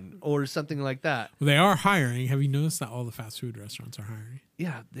direction or something like that. Well, they are hiring. Have you noticed that all the fast food restaurants are hiring?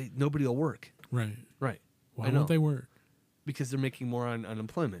 Yeah, nobody will work. Right. Right. Why I know. won't they work? because they're making more on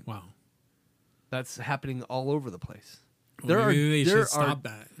unemployment. Wow. That's happening all over the place. Well, maybe they should stop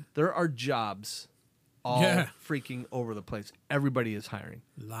that. There are jobs all freaking over the place. Everybody is hiring.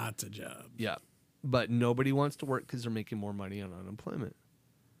 Lots of jobs. Yeah. But nobody wants to work because they're making more money on unemployment,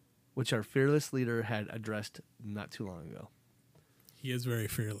 which our fearless leader had addressed not too long ago. He is very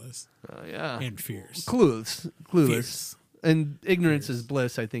fearless. Yeah. And fierce. Clueless. Fierce. And ignorance is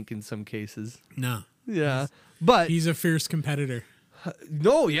bliss, I think, in some cases. No. Yeah. But he's a fierce competitor.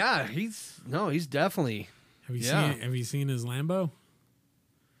 no, yeah. He's definitely. Have you seen his Lambo?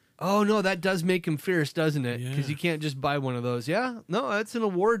 Oh, no, that does make him fierce, doesn't it? Because Yeah. you can't just buy one of those. Yeah. No, that's an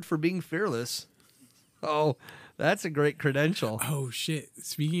award for being fearless. Oh, that's a great credential. Oh, shit.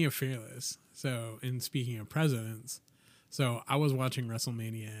 Speaking of fearless, and speaking of presidents, so I was watching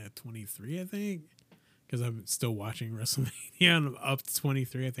WrestleMania 23, I think, because I'm still watching WrestleMania. I'm up to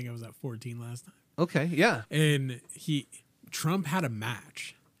 23. I think I was at 14 last time. Okay, yeah. And Trump had a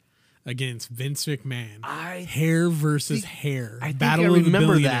match against Vince McMahon. I hair versus hair. I think Battle I of the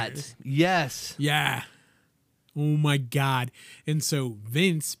remember Billionaires. that. Yes. Yeah. Oh my God. And so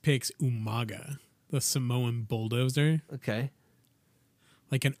Vince picks Umaga, the Samoan bulldozer, Okay.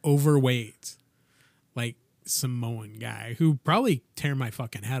 like an overweight, like Samoan guy who probably tear my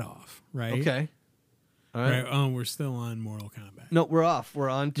fucking head off, right? Okay. All right. Right. Oh, we're still on Mortal Kombat. No, we're off. We're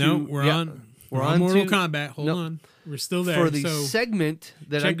on to. No, we're on. We're on Mortal Kombat. Hold on. We're still there. For the segment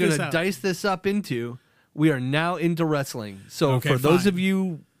that I'm check going this to out. dice this up into, we are now into wrestling. So Okay, for those fine. of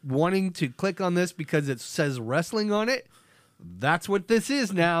you wanting to click on this because it says wrestling on it, that's what this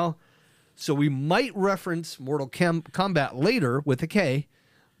is now. So we might reference Mortal Kombat later with a K,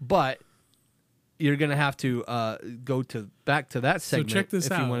 but you're going to have to go back to that segment check this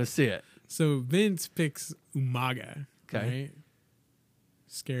if you out. want to see it. So Vince picks Umaga. Okay. Right?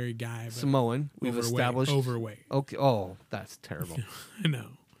 Scary guy. But Samoan, we've overweight, established. Overweight. Okay. Oh, that's terrible. I know.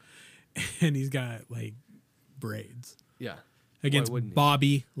 And he's got like braids Yeah. against wouldn't he?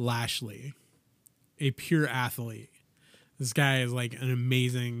 Bobby Lashley, a pure athlete. This guy is like an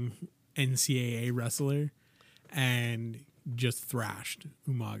amazing NCAA wrestler and just thrashed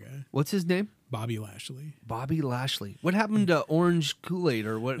Umaga. What's his name? Bobby Lashley. Bobby Lashley. What happened to Orange Kool-Aid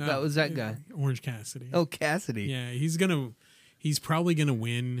or what? That was that guy. Orange Cassidy. Oh, Cassidy. Yeah, he's probably gonna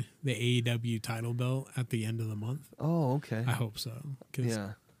win the AEW title belt at the end of the month. Oh, okay. I hope so. Because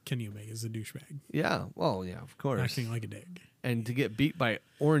Yeah. Kenny Omega's a douchebag, Yeah. Well, yeah, of course. acting like a dick. And to get beat by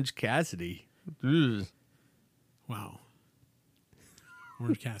Orange Cassidy. Ugh. Wow.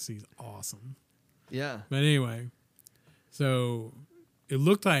 Orange Cassidy's awesome. Yeah. But anyway, so it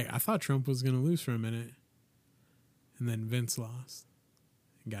looked like I thought Trump was gonna lose for a minute, and then Vince lost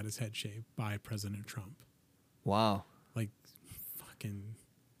and got his head shaved by President Trump. Wow. Like fucking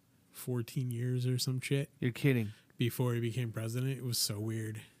 14 years or some shit You're kidding. before he became president. It was so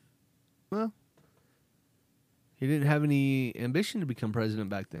weird. Well, he didn't have any ambition to become president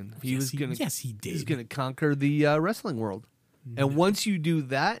back then. He was gonna. Yes, he did. He's gonna conquer the wrestling world. And once you do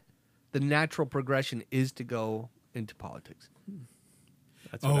that, the natural progression is to go into politics.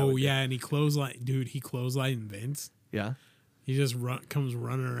 That's what I Oh would do. yeah, and he clotheslined Vince. Yeah. He just comes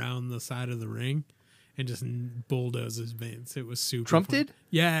running around the side of the ring and just bulldozes Vince. It was super. Trump fun. did?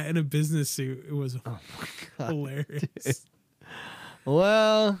 Yeah, in a business suit. It was Oh my God. hilarious.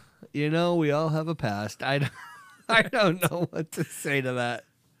 Well, we all have a past. I don't know what to say to that.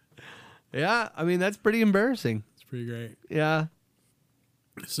 Yeah, I mean, that's pretty embarrassing. It's pretty great. Yeah.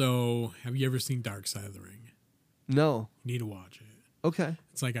 So, have you ever seen Dark Side of the Ring? No. You need to watch it. Okay.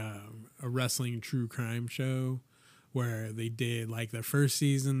 It's like a wrestling true crime show where they did like the first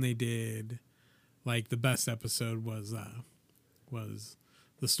season. They did like the best episode was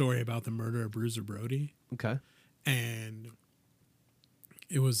the story about the murder of Bruiser Brody. Okay. And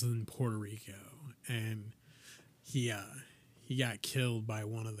it was in Puerto Rico, and he got killed by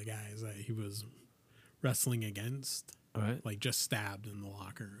one of the guys that he was wrestling against, All right. like just stabbed in the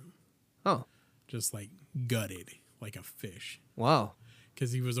locker room, Oh, just like gutted like a fish, wow.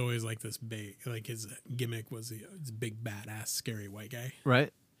 because he was always like this big, like his gimmick was this big badass scary white guy,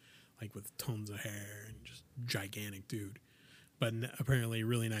 Right. like with tons of hair and just gigantic dude, but apparently a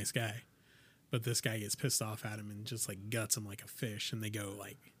really nice guy. But this guy gets pissed off at him and just like guts him like a fish. And they go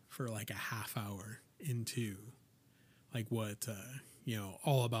like for like a half hour into like what,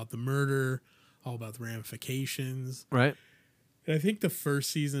 all about the murder, all about the ramifications. Right. And I think the first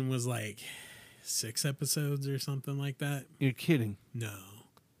season was like 6 episodes or something like that. You're kidding. No,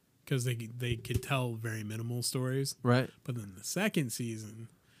 because they could tell very minimal stories. Right. But then the second season,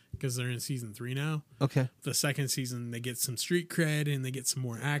 because they're in season 3 now, Okay. the second season they get some street cred and they get some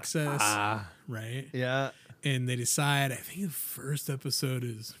more access. Right. Yeah. And they decide, I think the first episode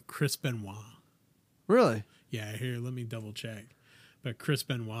is Chris Benoit. Really? Yeah, here, let me double check. But Chris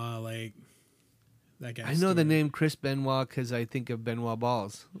Benoit, like, that guy. I know the name Chris Benoit because I think of Benoit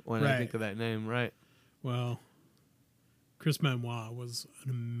Balls when I think of that name, right? Well, Chris Benoit was an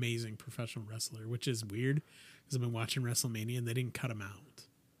amazing professional wrestler, which is weird because I've been watching WrestleMania and they didn't cut him out.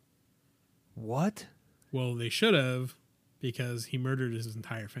 What? Well, they should have because he murdered his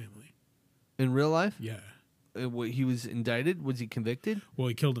entire family. In real life? Yeah. He was indicted? Was he convicted? Well,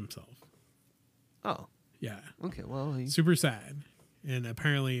 he killed himself. Oh. Yeah. Okay, well. Super sad. And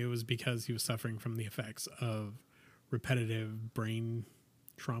apparently it was because he was suffering from the effects of repetitive brain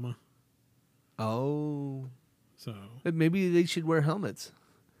trauma. Oh. So. Maybe they should wear helmets.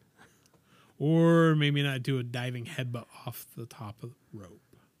 Or maybe not do a diving headbutt off the top of the rope.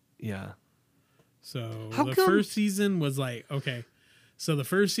 Yeah. So first season was like, okay. So the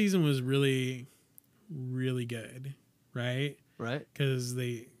first season was really, really good, right? Right. Because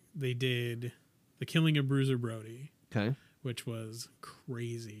they did The Killing of Bruiser Brody. Okay. Which was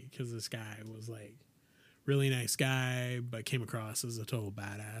crazy because this guy was like really nice guy, but came across as a total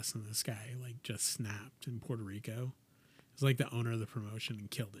badass. And this guy like just snapped in Puerto Rico. It's like the owner of the promotion and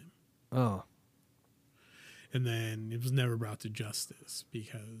killed him. Oh. And then it was never brought to justice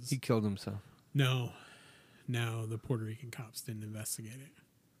because he killed himself. No, the Puerto Rican cops didn't investigate it.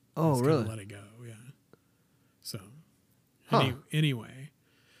 Oh, really? Let it go. Yeah. So anyway,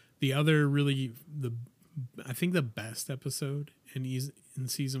 the other I think the best episode in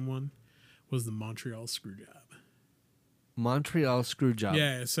season 1 was the Montreal Screwjob. Montreal Screwjob.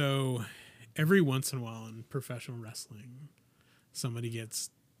 Yeah, so every once in a while in professional wrestling, somebody gets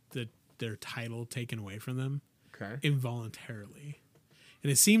their title taken away from them involuntarily.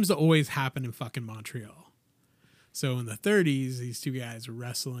 And it seems to always happen in fucking Montreal. So in the 30s, these two guys were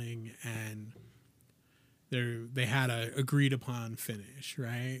wrestling and they had a agreed upon finish,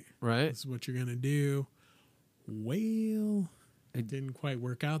 right? Right. This is what you're going to do. Well, it didn't quite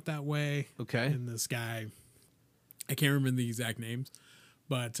work out that way. Okay. And this guy, I can't remember the exact names,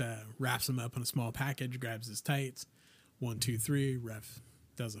 but wraps him up in a small package, grabs his tights. 1, 2, 3, ref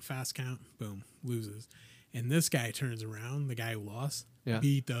does a fast count. Boom, loses. And this guy turns around, the guy who lost,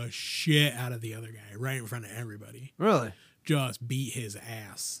 beat the shit out of the other guy right in front of everybody. Really? Just beat his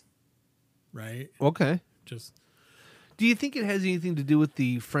ass. Right? Okay. Just. Do you think it has anything to do with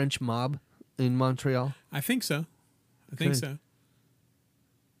the French mob in Montreal? I think so. I think so.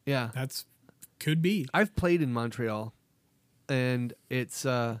 Yeah. Could be. I've played in Montreal, and it's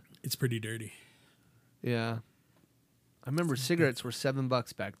pretty dirty. Yeah. I remember cigarettes were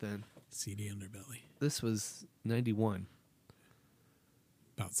 $7 back then. seedy underbelly. This was 91.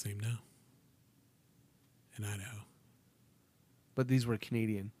 About the same now. In Idaho. But these were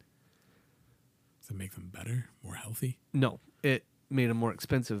Canadian. Does that make them better? More healthy? No. It made them more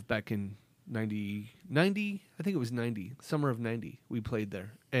expensive back in 90. I think it was 90. Summer of 90. We played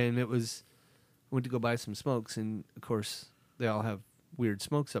there. And it was... I went to go buy some smokes, and, of course, they all have weird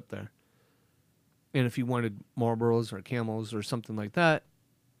smokes up there. And if you wanted Marlboros or Camels or something like that,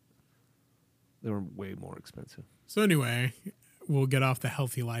 they were way more expensive. So anyway, we'll get off the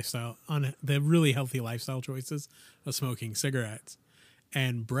healthy lifestyle, on the really healthy lifestyle choices of smoking cigarettes.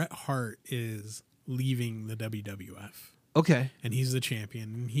 And Bret Hart is leaving the WWF. Okay. And he's the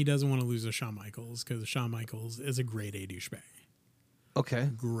champion. And he doesn't want to lose to Shawn Michaels because Shawn Michaels is a grade A douchebag. Okay.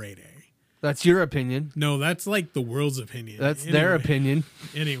 Grade A. That's your opinion. No, that's like the world's opinion. That's their opinion.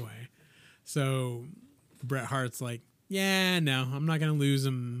 Anyway, so Bret Hart's like, yeah, no, I'm not going to lose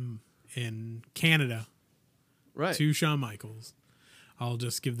him in Canada to Shawn Michaels. I'll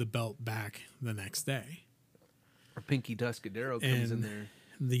just give the belt back the next day. Or Pinky Tuscadero comes in there.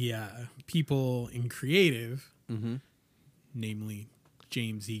 The people in creative, namely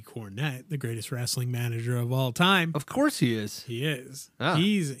James E. Cornette, the greatest wrestling manager of all time. Of course he is. He is. Ah.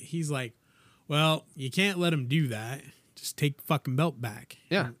 He's like, well, you can't let him do that. Just take the fucking belt back.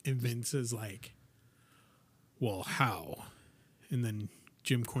 Yeah. And Vince is like, well, how? And then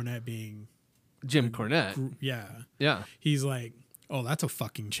Jim Cornette being... Jim Cornette. Yeah. He's like, oh, that's a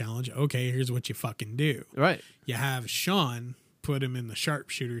fucking challenge. Okay, here's what you fucking do. Right. You have Shawn put him in the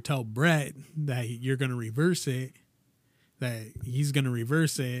sharpshooter, tell Bret that you're going to reverse it, that he's going to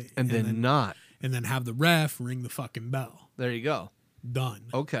reverse it. And then not. And then have the ref ring the fucking bell. There you go. Done.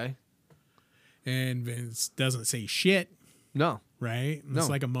 Okay. And Vince doesn't say shit. No. Right? No.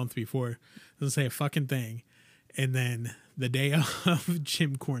 It's like a month before. Doesn't say a fucking thing. And then the day of,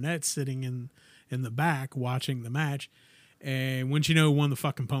 Jim Cornette sitting in the back watching the match. And wouldn't you know, won the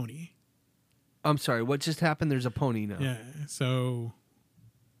fucking pony. I'm sorry, what just happened? There's a pony now. Yeah. So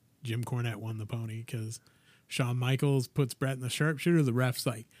Jim Cornette won the pony because Shawn Michaels puts Bret in the sharpshooter. The ref's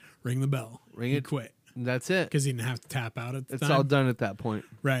like, ring the bell. Ring He it. quit. That's it. Because he didn't have to tap out at the It's time. all done at that point.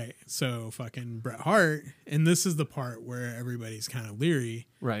 Right. So fucking Bret Hart, and this is the part where everybody's kind of leery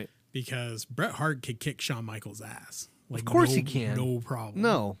Right. because Bret Hart could kick Shawn Michaels' ass. Like, Of course no- he can. No problem.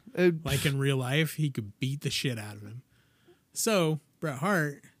 No. Like in real life, he could beat the shit out of him. So Bret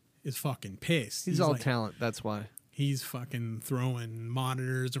Hart is fucking pissed. he's all like, talent. That's why. He's fucking throwing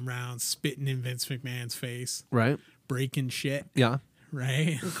monitors around, spitting in Vince McMahon's face, Right. breaking shit. Yeah.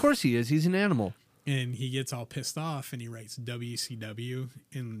 Right. Of course he is. He's an animal. And he gets all pissed off and he writes WCW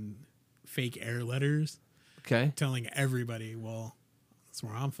in fake air letters Okay. telling everybody, well, that's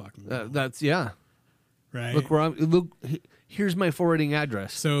where I'm fucking going. That's yeah. Right. Look where I'm. Look. Here's my forwarding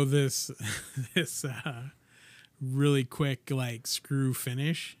address. So this really quick like screw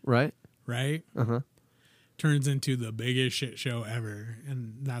finish, Right. right? Uh-huh. Turns into the biggest shit show ever.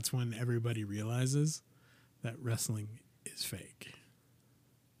 And that's when everybody realizes that wrestling is fake.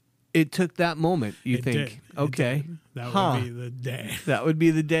 It took that moment. You It think? did. It Okay. did. That Huh. would be the day. That would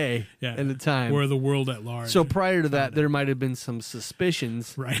be the day. Yeah. And the time. Or the world at large. So prior to that, found there might have been some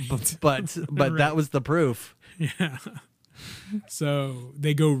suspicions. Right. But Right. that was the proof. Yeah. So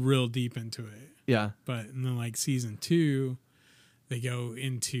they go real deep into it. Yeah. But in then like season 2, they go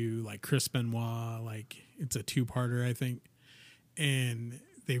into like Chris Benoit, like it's a 2-parter, I think. And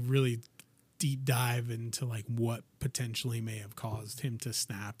they really deep dive into like what potentially may have caused him to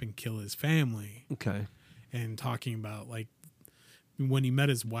snap and kill his family. Okay. And talking about like when he met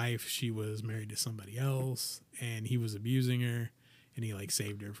his wife, she was married to somebody else and he was abusing her and he like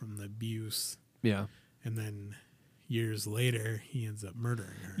saved her from the abuse. Yeah. And then years later, he ends up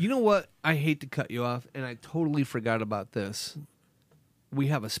murdering her. You know what? I hate to cut you off, and I totally forgot about this. We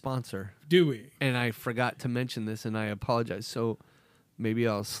have a sponsor, Do we? and I forgot to mention this, and I apologize. So maybe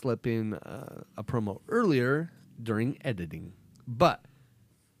I'll slip in a promo earlier during editing. But,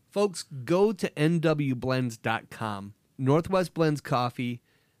 folks, go to nwblends.com. Northwest Blends Coffee.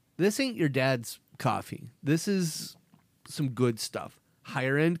 This ain't your dad's coffee. This is some good stuff.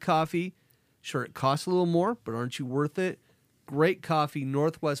 Higher-end coffee. Sure, it costs a little more, but aren't you worth it? Great coffee,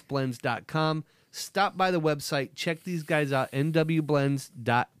 northwestblends.com. Stop by the website. Check these guys out,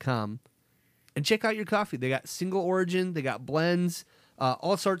 nwblends.com. And check out your coffee. They got single origin. They got blends,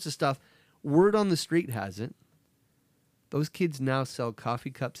 all sorts of stuff. Word on the street has it. Those kids now sell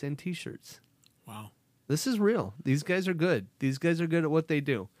coffee cups and T-shirts. Wow. This is real. These guys are good. These guys are good at what they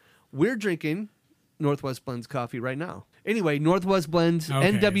do. We're drinking Northwest Blends coffee right now. Anyway, Northwest Blends,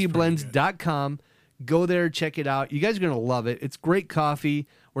 Okay, nwblends.com. Go there, check it out. You guys are going to love it. It's great coffee.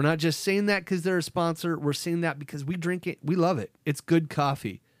 We're not just saying that because they're a sponsor. We're saying that because we drink it. We love it. It's good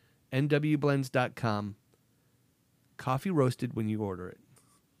coffee. nwblends.com. Coffee roasted when you order it.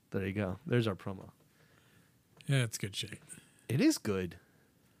 There you go. There's our promo. Yeah, it's good shit. It is good.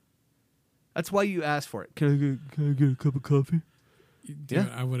 That's why you asked for it. Can I get a cup of coffee? Dude, Yeah.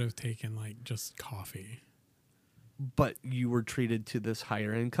 I would have taken like just coffee. But you were treated to this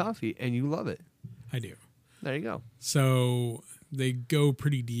higher end coffee and you love it. I do. There you go. So they go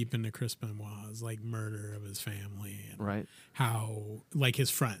pretty deep into Chris Benoit's like murder of his family and Right. how like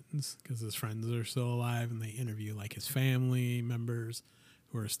his friends, because his friends are still alive, and they interview like his family members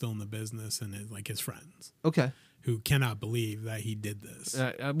who are still in the business and like his friends Okay. who cannot believe that he did this.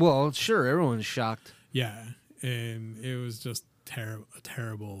 Well, sure. Everyone's shocked. Yeah, and it was just a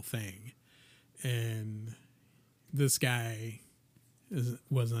terrible thing. And this guy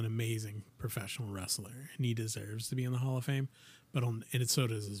was an amazing professional wrestler, and he deserves to be in the Hall of Fame. But and so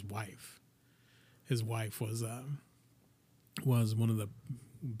does his wife. His wife was one of the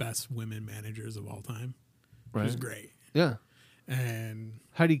best women managers of all time. She was great. Yeah. And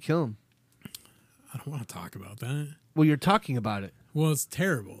How do you kill him? I don't want to talk about that. Well, you're talking about it. Well, it's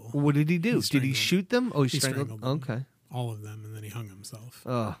terrible. What did he do? Did he strangled shoot them? Oh, he He strangled strangled them. Okay. All of them, and then he hung himself.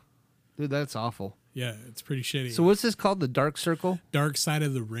 Oh, dude, that's awful. Yeah, it's pretty shitty. So what's this called? The Dark Circle? Dark Side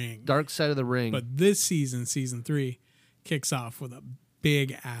of the Ring. Dark Side of the Ring. But this season, season 3, kicks off with a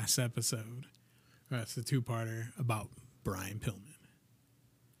big ass episode. It's a 2-parter about Brian Pillman.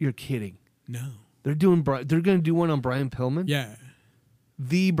 You're kidding. No. They're going to do one on Brian Pillman? Yeah.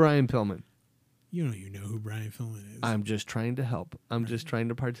 The Brian Pillman. You don't even know who Brian Pillman is. I'm just trying to help. I'm just trying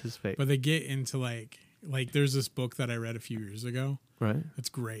to participate. But they get into like there's this book that I read a few years ago. Right. It's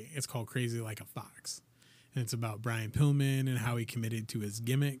great. It's called Crazy Like a Fox. And it's about Brian Pillman and how he committed to his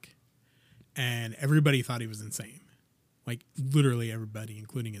gimmick. And everybody thought he was insane. Like literally everybody,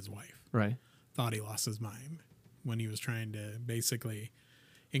 including his wife, Right. thought he lost his mind when he was trying to basically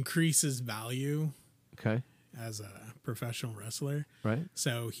increase his value Okay. as a professional wrestler. Right.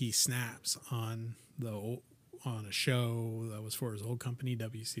 So he snaps on the on a show that was for his old company,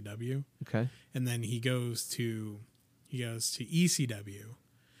 WCW. Okay. And then he goes to ECW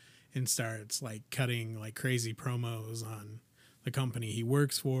and starts like cutting like crazy promos on the company he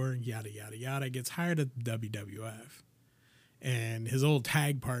works for, yada yada yada. Gets hired at the WWF, and his old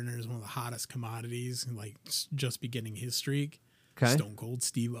tag partner is one of the hottest commodities, like just beginning his streak. Okay. Stone Cold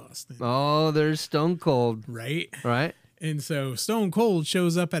Steve Austin. Oh, there's Stone Cold. Right. Right. And so Stone Cold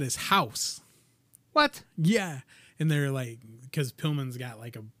shows up at his house. What? Yeah. And they're like, because Pillman's got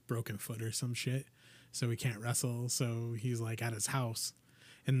like a broken foot or some shit, so he can't wrestle. So he's like at his house,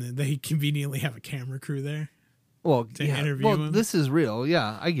 and then they conveniently have a camera crew there. Well, To yeah. interview Well, him. this is real.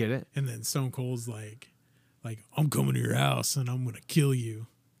 Yeah, I get it. And then Stone Cold's like, I'm coming to your house and I'm gonna kill you.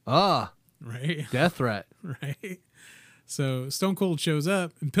 Ah, Right. death threat. Right. So Stone Cold shows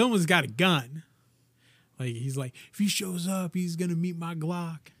up, and Pillman's got a gun. Like, he's like, if he shows up, he's gonna meet my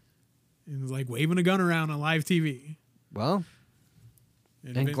Glock. And he's like waving a gun around on live TV. Well,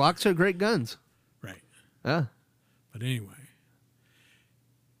 And and Glocks are great guns. Right. Yeah. But anyway,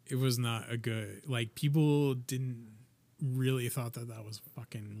 it was not a good, like, people didn't really thought that was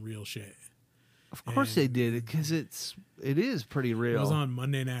fucking real shit. Of course they did, because it is pretty real. It was on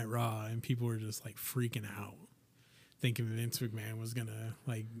Monday Night Raw, and people were just like freaking out, thinking Vince McMahon was gonna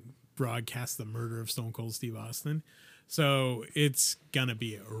like broadcast the murder of Stone Cold Steve Austin. So it's gonna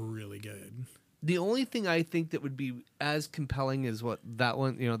be really good. The only thing I think that would be as compelling as what that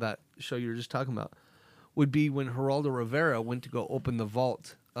one, that show you were just talking about, would be when Geraldo Rivera went to go open the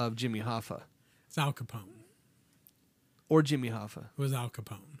vault of Jimmy Hoffa. It's Al Capone. Or Jimmy Hoffa. It was Al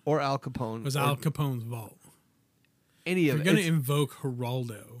Capone. Or Al Capone. It was Al Capone's vault. Any If of you're it. gonna It's- invoke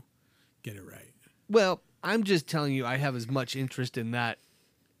Geraldo, get it right. Well, I'm just telling you, I have as much interest in that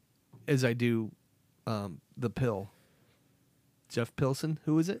as I do the pill. Jeff Pilson,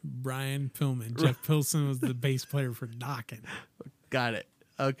 who is it? Brian Pillman. Jeff Pilson was the bass player for Dokken. Got it.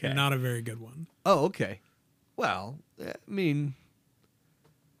 Okay. And not a very good one. Oh, okay. Well, I mean,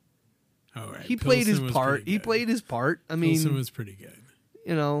 All right. he played his Pilsen was part. pretty He good. played his part. I mean, Pilsen was pretty good.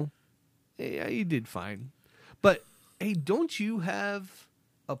 yeah, he did fine. But hey, don't you have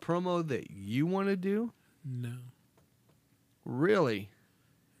a promo that you want to do? No. Really?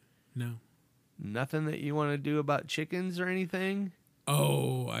 No. Nothing that you want to do about chickens or anything?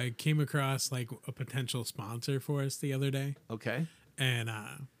 Oh, I came across like a potential sponsor for us the other day. Okay. And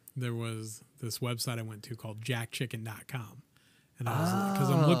there was this website I went to called jackchicken.com. And I was because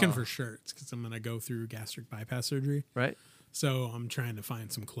I'm looking for shirts because I'm going to go through gastric bypass surgery. Right. So I'm trying to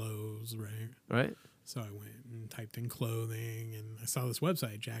find some clothes, right? Right. So I went and typed in clothing and I saw this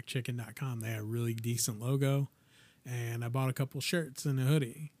website, jackchicken.com. They had a really decent logo. And I bought a couple shirts and a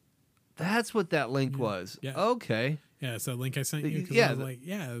hoodie. That's what that link was. Yeah. Okay. Yeah, it's that link I sent you because Yeah, I was like,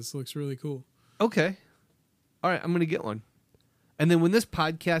 yeah, this looks really cool. Okay. All right, I'm going to get one. And then when this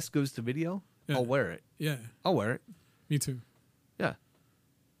podcast goes to video, Yeah. I'll wear it. Yeah, I'll wear it. me too. Yeah.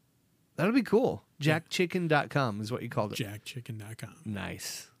 That'll be cool. Jackchicken.com is what you called it. Jackchicken.com.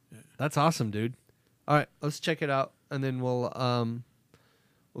 Nice. Yeah. That's awesome, dude. All right, let's check it out and then we'll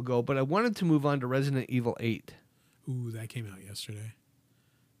go. But I wanted to move on to Resident Evil 8. Ooh, that came out yesterday.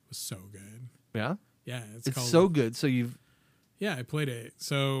 It was so good. Yeah? Yeah, It's called, so good. So you've Yeah, I played it.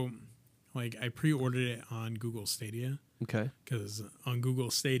 So, like, I pre-ordered it on Google Stadia okay. because on Google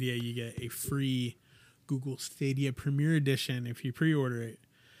Stadia you get a free Google Stadia Premier Edition if you pre-order it.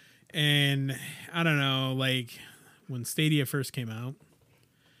 And I don't know, like when Stadia first came out,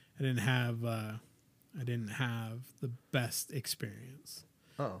 I didn't have the best experience.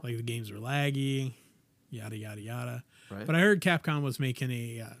 Oh. Like the games were laggy, yada yada yada. Right. But I heard Capcom was making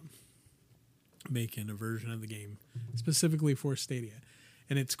a version of the game specifically for Stadia,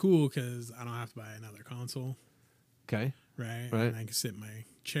 and it's cool because I don't have to buy another console, Okay. right? Right. And I can sit in my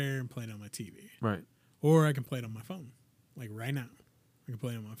chair and play it on my TV, Right. or I can play it on my phone. Like right now, I can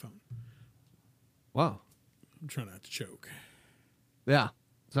play it on my phone. Wow. I'm trying not to choke. Yeah.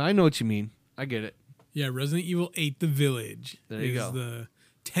 So I know what you mean. I get it. Yeah, Resident Evil 8: The Village There you is go. the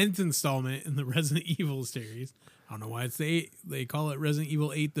 10th installment in the Resident Evil series. I don't know why they call it Resident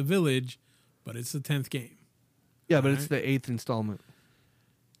Evil 8: The Village, but it's the 10th game. Yeah, but it's Alright. the 8th installment.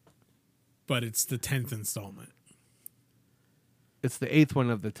 But it's the 10th installment. It's the 8th one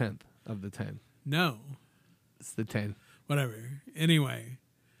of the 10th of the 10. No, It's the 10. whatever. Anyway,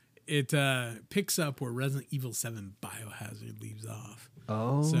 it picks up where Resident Evil 7 Biohazard leaves off.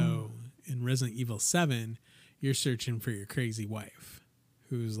 Oh. So in Resident Evil 7, you're searching for your crazy wife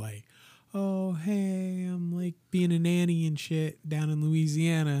who's like, oh, hey, I'm like being a nanny and shit down in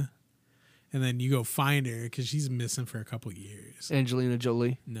Louisiana. And then you go find her because she's missing for a couple years. Angelina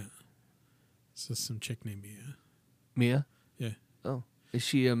Jolie. No. It's just some chick named Mia. Mia? Yeah. Oh. Is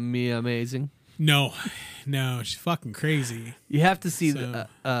she a Mia amazing? No, she's fucking crazy. You have to see So-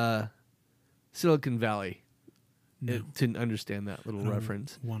 the Silicon Valley No. to understand that little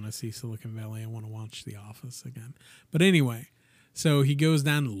reference. Want to see Silicon Valley. I want to watch The Office again. But anyway, so he goes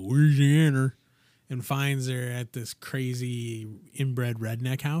down to Louisiana and finds her at this crazy inbred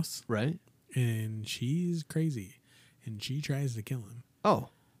redneck house. Right? And she's crazy. And she tries to kill him. Oh.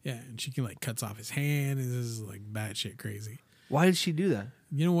 Yeah, and she can like cuts off his hand. And this is like batshit crazy. Why did she do that?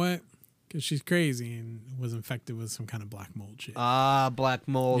 You know what? Because she's crazy and was infected with some kind of black mold shit. Ah, black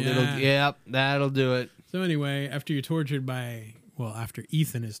mold. Yeah. That'll do it. So anyway, after after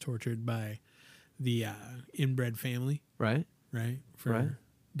Ethan is tortured by the inbred family, Right? right? For Right.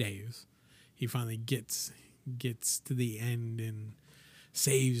 days, he finally gets to the end and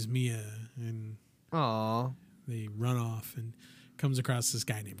saves Mia, and Aw. they run off and comes across this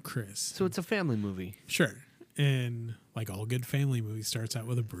guy named Chris. So it's a family movie. Sure. And like all good family movies, starts out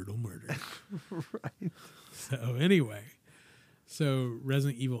with a brutal murder. Right. So anyway,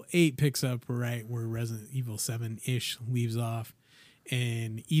 Resident Evil 8 picks up right where Resident Evil 7-ish leaves off,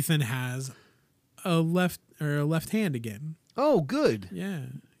 and Ethan has a left hand again. Oh, good. Yeah,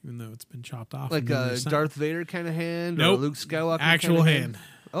 even though it's been chopped off. Like a numerous times. Darth Vader kind of hand or a Nope. Luke Skywalker Actual kind of hand.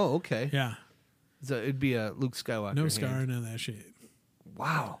 Oh, okay. Yeah, So it'd be a Luke Skywalker no hand. scar, none of that shit.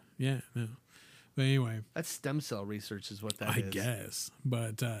 Wow. Yeah, no. But anyway, That's stem cell research is what that I is. guess.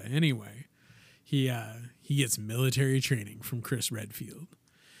 But anyway, he gets military training from Chris Redfield,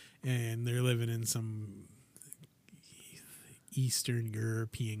 and they're living in some Eastern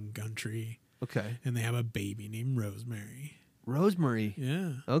European country, Okay. and they have a baby named Rosemary. Rosemary.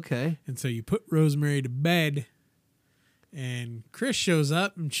 Yeah. Okay. And so you put Rosemary to bed, and Chris shows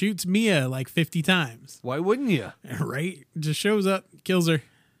up and shoots Mia like 50 times. Why wouldn't you? Right? Just shows up, kills her.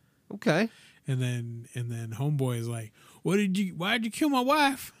 Okay. And then homeboy is like, why'd you kill my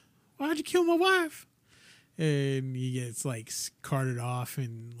wife? Why'd you kill my wife? And he gets like carted off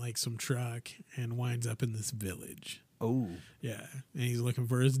in like some truck and winds up in this village. Oh. Yeah. And he's looking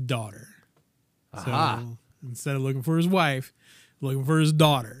for his daughter. Aha. So instead of looking for his wife, looking for his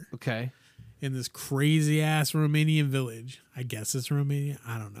daughter Okay. in this crazy ass Romanian village. I guess it's Romania.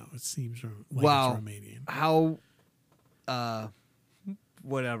 I don't know. It seems like Wow. it's Romanian. How?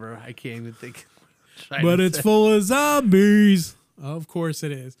 Whatever. I can't even think. But it's full of zombies. Of course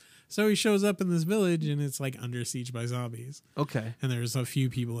it is. So he shows up in this village and it's like under siege by zombies. Okay. And there's a few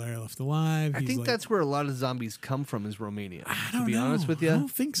people there left alive. I think that's where a lot of zombies come from is Romania. I don't to be know. honest with I you.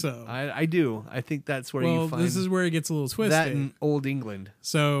 don't think so. I do. I think that's where well, you find this is where it gets a little twisted. that in Old England.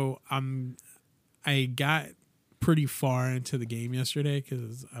 So I got pretty far into the game yesterday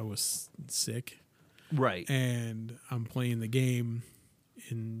because I was sick. Right. And I'm playing the game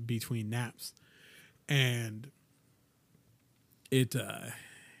in between naps, and it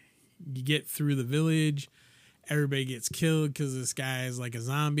you get through the village, everybody gets killed because this guy is like a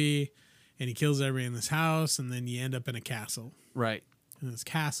zombie, and he kills everybody in this house, and then you end up in a castle, Right. and this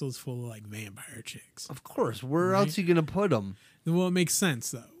castle is full of like vampire chicks. Of course. Where Right. else are you going to put them? Well, it makes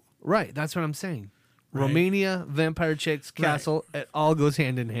sense though. Right. That's what I'm saying. Right. Romania, vampire chicks, castle. It all goes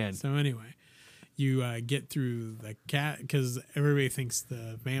hand in hand. So anyway, you get through the cat because everybody thinks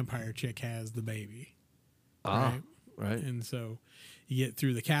the vampire chick has the baby. Right. And so you get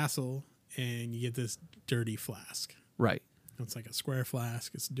through the castle and you get this dirty flask. Right. It's like a square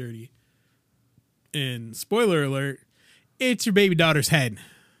flask. It's dirty. And spoiler alert, it's your baby daughter's head.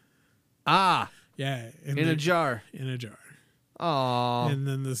 Ah. Yeah. In a jar. In a jar. Aw. And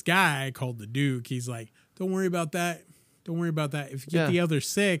then this guy called the Duke, he's like, don't worry about that. Don't worry about that. If you get the other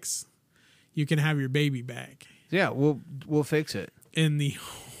 6, you can have your baby back. Yeah, we'll fix it. And the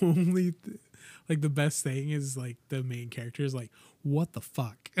only, like the best thing is like the main character is like, what the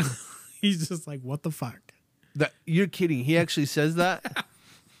fuck? He's just like, what the fuck? You're kidding. He actually says that?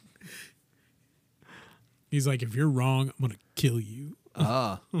 He's like, if you're wrong, I'm going to kill you.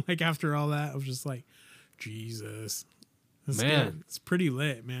 Ah. Like after all that, I was just like, Jesus. That's Man. good. It's pretty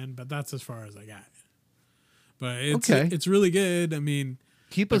lit, man. But that's as far as I got. But it's really good. I mean,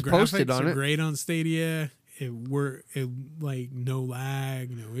 Keep us posted graphics on are it. great on Stadia. It like no lag,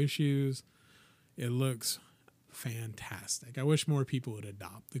 no issues. It looks fantastic. I wish more people would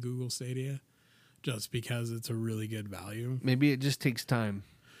adopt the Google Stadia just because it's a really good value. Maybe it just takes time.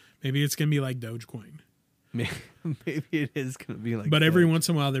 Maybe it's going to be like Dogecoin. Maybe it is going to be like But every that. once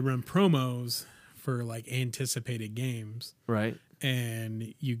in a while they run promos for like anticipated games, Right.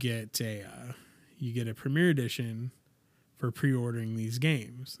 and you get a Premier Edition for pre-ordering these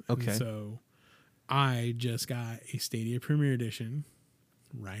games. Okay. And so I just got a Stadia Premier Edition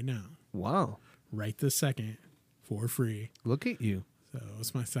right now. Wow. Right this second for free. Look at you. So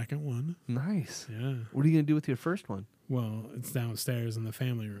it's my second one. Nice. Yeah. What are you going to do with your first one? Well, it's downstairs in the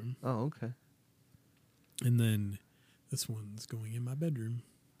family room. Oh, okay. And then this one's going in my bedroom.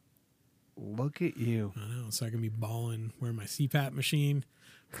 Look at you. I know. So I can be balling, wear my CPAP machine,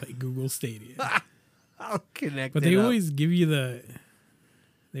 play Google Stadia. I'll connect But it they up. always give you the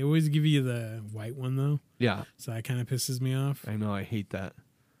white one though. Yeah, So that kind of pisses me off. I know. I hate that.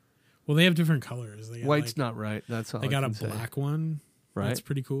 Well, they have different colors. They got White's not right. That's all They I got a can say. black one. Right. That's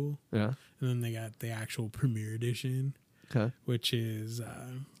pretty cool. Yeah. And then they got the actual Premier Edition, Okay. which is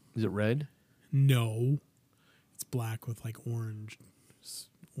Is it red? no, it's black with like orange.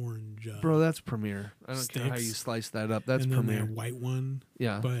 Bro, that's Premiere. I don't care how you sticks. slice that up. That's and then Premiere. their white one.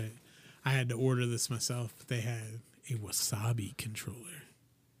 Yeah. But I had to order this myself. They had a wasabi controller.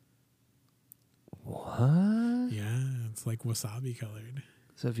 What? Yeah, it's like wasabi colored.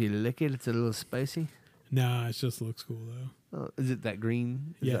 So if you lick it, it's a little spicy? Nah, it just looks cool though. Oh, is it that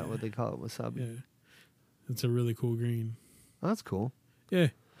green? Is Yeah. that what they call it? Wasabi? Yeah, it's a really cool green. Oh, that's cool. Yeah,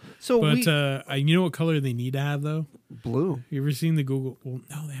 So but we... you know what color they need to have though? Blue. You ever seen the Google? Well,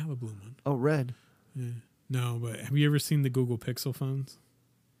 no, they have a blue one. Oh, red. Yeah. No, but have you ever seen the Google Pixel phones?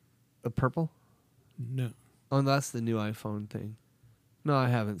 A purple? No. Oh, that's the new iPhone thing. No, I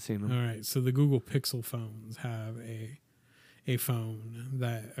haven't seen them. All right, so the Google Pixel phones have a phone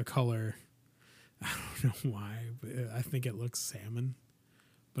that a color. I don't know why, but I think it looks salmon,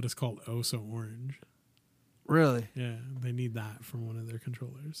 but it's called Oh So Orange. Really? Yeah, they need that for one of their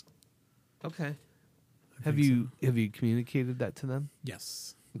controllers. Okay. I Have think you so. have you communicated that to them?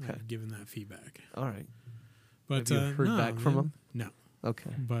 Yes. Okay. I've given that feedback. All right. But Have you heard no, back from man. them? No.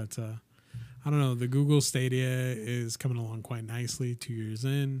 Okay. But I don't know. The Google Stadia is coming along quite nicely. 2 years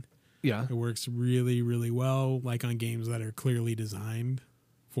in, Yeah. it works really, really well. Like on games that are clearly designed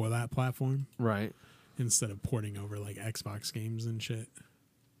for that platform, Right. instead of porting over like Xbox games and shit.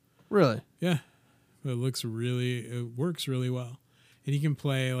 Really? Yeah, it works really well. And you can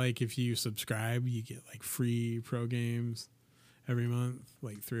play, like, if you subscribe, you get like free pro games every month,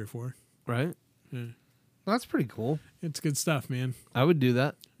 like 3 or 4. Right? Yeah, That's pretty cool. it's good stuff, man. I would do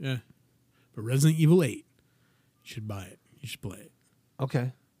that. Yeah, but Resident Evil 8, you should buy it. You should play it.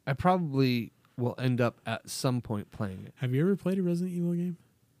 Okay. I probably will end up at some point playing it. Have you ever played a Resident Evil game?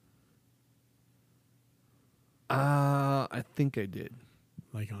 I think I did.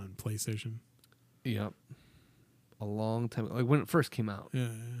 Like on PlayStation? Yep. A long time, like when it first came out. Yeah.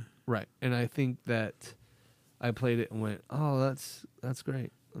 Right. And I think that I played it and went, "Oh, that's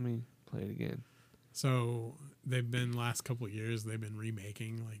great. Let me play it again." So they've been last couple of years. They've been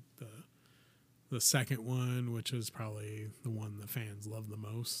remaking like the second one, which is probably the one the fans love the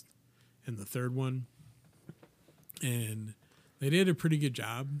most, and the third one. And they did a pretty good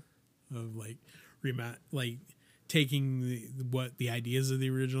job of like taking the ideas of the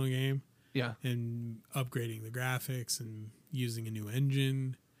original game Yeah. and upgrading the graphics and using a new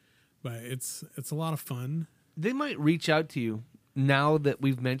engine. But it's a lot of fun. They might reach out to you now that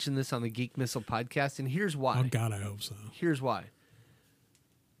we've mentioned this on the Geek Missile podcast, and here's why. Oh God, I hope so. Here's why.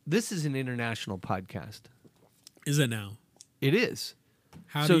 This is an international podcast. Is it now? It is.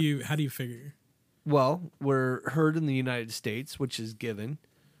 How So- do you figure? Well, we're heard in the United States, which is given.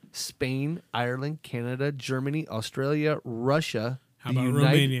 Spain, Ireland, Canada, Germany, Australia, Russia. How the about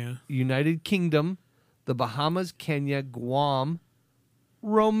Romania? United Kingdom, the Bahamas, Kenya, Guam,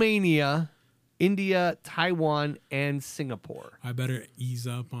 Romania, India, Taiwan, and Singapore. I better ease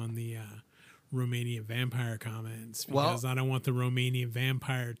up on the Romanian vampire comments Well- because I don't want the Romanian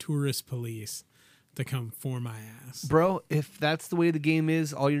vampire tourist police to come for my ass. Bro, if that's the way the game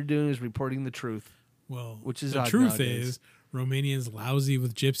is, all you're doing is reporting the truth. Well, Which is the odd truth nowadays. is Romania's lousy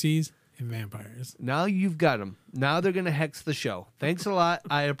with gypsies and vampires. Now you've got them. Now they're going to hex the show. Thanks a lot.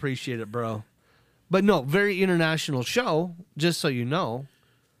 I appreciate it, bro. But no, very international show, just so you know.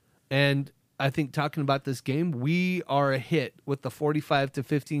 And I think talking about this game, we are a hit with the 45 to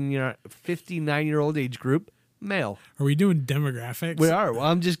 59-year-old age group, male. Are we doing demographics? We are. Well,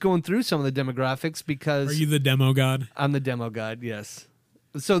 I'm just going through some of the demographics because Are you the demo god? I'm the demo god, yes.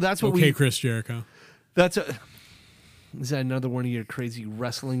 So that's what Okay, Chris Jericho. Is that another one of your crazy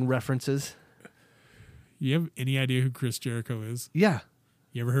wrestling references? You have any idea who Chris Jericho is? Yeah,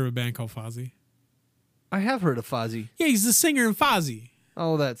 You ever heard of a band called Fozzy? I have heard of Fozzy. Yeah, he's the singer in Fozzy.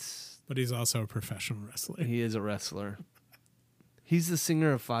 Oh, But he's also a professional wrestler. he is a wrestler. He's the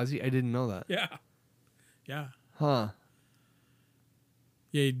singer of Fozzy. I didn't know that. Yeah. Yeah. Huh.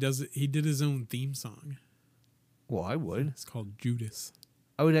 Yeah, he does it. He did his own theme song. Well, I would. It's called Judas.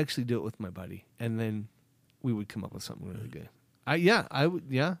 I would actually do it with my buddy, and then we would come up with something really good. I would,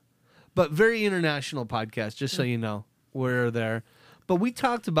 yeah. But very international podcast, just so you know. We're there. But we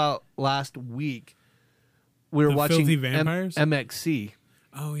talked about last week, we were The watching Filthy Vampires? MXC.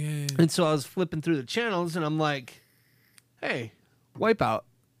 Oh, yeah. And so I was flipping through the channels, and I'm like, hey, Wipeout,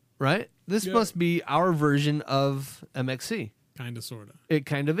 right? This Yeah. must be our version of MXC. Kind of, sort of. It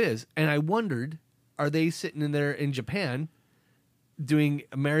kind of is. And I wondered, are they sitting in there in Japan doing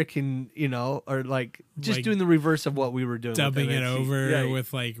American, or like just Like doing the reverse of what we were doing? Dubbing with it MXC? over Yeah.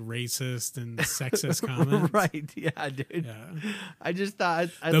 with like racist and sexist comments. Right. Yeah, dude. Yeah. I just thought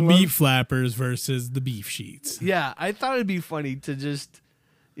I'd The love- meat flappers versus the beef sheets. Yeah, I thought it'd be funny to just,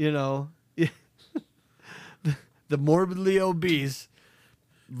 the morbidly obese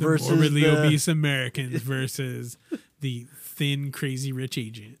The versus morbidly the, obese Americans versus the thin, crazy rich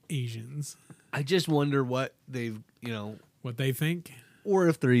Asians. I just wonder what they've, What they think? or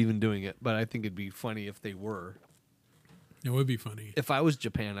if they're even doing it. But I think it'd be funny if they were. It would be funny. If I was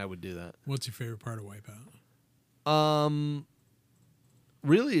Japan, I would do that. What's your favorite part of Wipeout?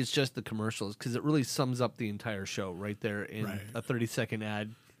 Really, it's just the commercials because it really sums up the entire show right there in Right. a 30-second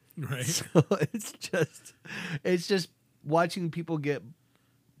ad. Right? So it's just watching people get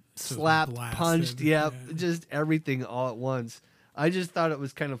slapped, blasted, punched, yeah. just everything all at once. I just thought it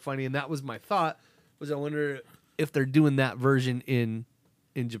was kind of funny, and that was my thought. I wonder if they're doing that version in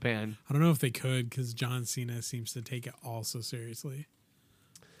Japan. I don't know if they could because John Cena seems to take it all so seriously.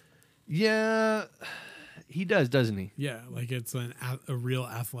 Yeah, he does, doesn't he? Yeah, like it's a real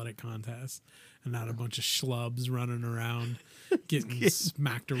athletic contest and not a bunch of schlubs running around getting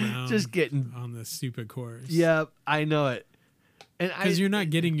smacked around just getting- on the stupid course. Yeah, I know it. And Because you're not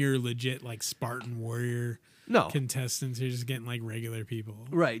getting your legit like Spartan warrior no contestants. You're just getting like regular people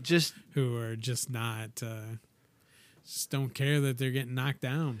right, just who are just not, just don't care that they're getting knocked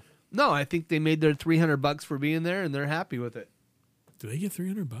down. no. I think they made their $300 for being there, and they're happy with it. Do they get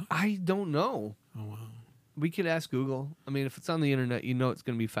 $300? I don't know. Oh wow. We could ask Google. I mean, if it's on the internet, it's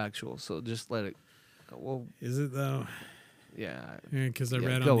going to be factual. So just let it. Well, Is it though? yeah. Because I Yeah,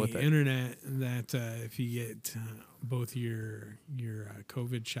 read go on with the it. internet that if you get both your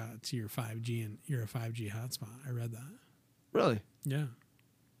COVID shots, you're a 5G hotspot. I read that. Really? Yeah.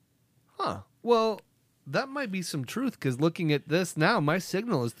 Huh. Well, that might be some truth because looking at this now, my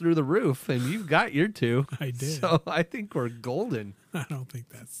signal is through the roof, and you've got your two. I did. So I think we're golden. I don't think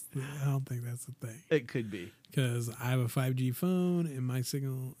that's the thing. It could be. Because I have a 5G phone and my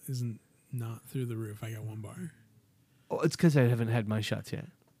signal isn't not through the roof. I got 1 bar. Oh, it's because I haven't had my shots yet.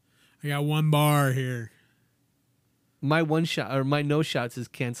 I got 1 bar here. My one shot or my no shots is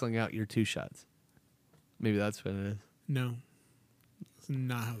canceling out your 2 shots. Maybe that's what it is. No, that's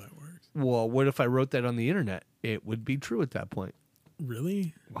not how that works. Well, what if I wrote that on the internet? It would be true at that point.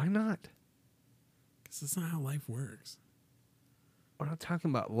 Really? Why not? Because that's not how life works. We're not talking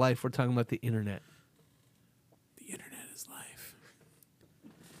about life. We're talking about the internet. The internet is life.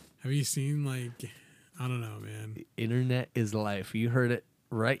 Have you seen I don't know, man. The internet is life. You heard it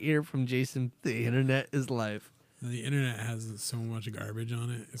right here from Jason. The internet is life. The internet has so much garbage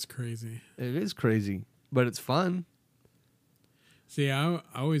on it. It's crazy. It is crazy, but it's fun. See, I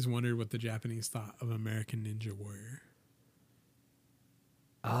always wondered what the Japanese thought of American Ninja Warrior.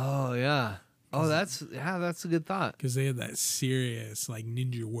 Oh yeah. Oh, that's a good thought. Because they had that serious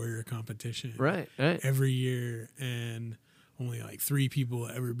Ninja Warrior competition. Right. Every year, and only 3 people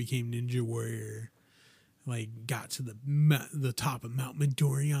ever became Ninja Warrior. Got to the top of Mount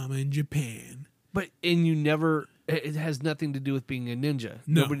Midoriyama in Japan. But you never. It has nothing to do with being a ninja.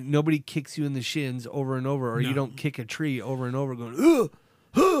 No. Nobody kicks you in the shins over and over, or No. you don't kick a tree over and over, going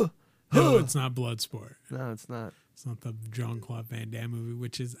ugh. No, it's not Bloodsport. No, it's not. It's not the Jean-Claude Van Damme movie,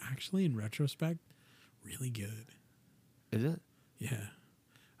 which is actually, in retrospect, really good. Is it? Yeah.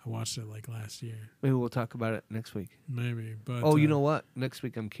 I watched it last year. Maybe we'll talk about it next week. Maybe. But Oh, you know what? Next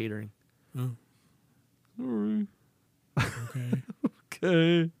week I'm catering. Oh, Sorry. okay.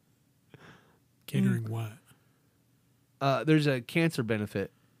 Okay. Catering what? There's a cancer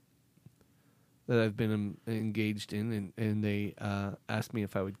benefit that I've been engaged in, and they asked me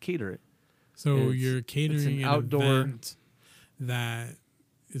if I would cater it. So It's- you're catering an an outdoor- event that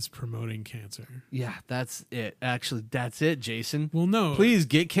is promoting cancer. Yeah, that's it. Actually, that's it, Jason. Well, no. Please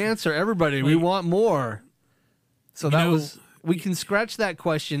get cancer, everybody. We want more. So You that know, was. We can scratch that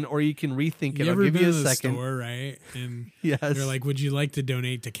question, or you can rethink it. You I'll ever give been you a to the second. store, right? And Yes. they're like, "Would you like to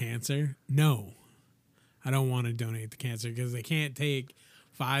donate to cancer?" No, I don't want to donate to cancer because they can't take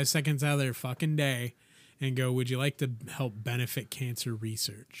 5 seconds out of their fucking day and go, "Would you like to help benefit cancer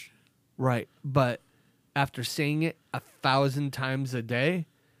research?" Right, but after saying it 1,000 times a day,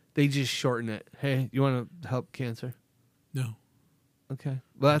 they just shorten it. Hey, you want to help cancer? No, Okay.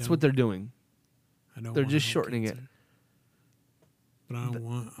 Well, that's what they're doing. I don't. They're wanna just help shortening cancer. But I don't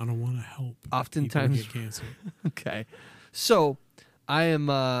want. I don't want to help. Oftentimes- people get cancer. Okay. So I am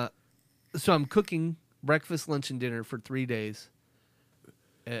so I'm cooking breakfast, lunch, and dinner for 3 days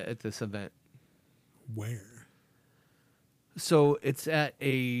at this event. Where? So it's at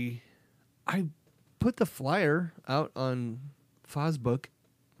I put the flyer out on Facebook.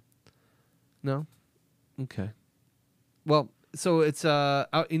 No? Okay. Well, so it's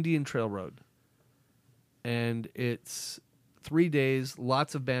out Indian Trail Road. And it's 3 days,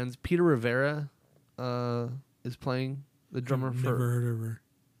 lots of bands. Peter Rivera is playing, the drummer I've for never heard of her.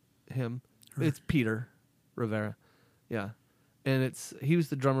 him. Her. It's Peter Rivera. Yeah. And he was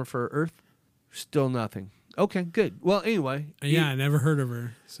the drummer for Earth. Still nothing. Okay, good. Well, anyway. Yeah, I never heard of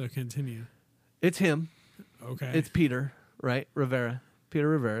her. So continue. It's him. Okay. It's Peter, right? Rivera. Peter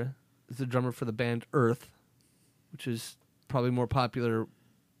Rivera is the drummer for the band Earth, which is probably more popular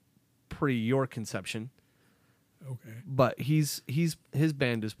pre your conception. okay. But his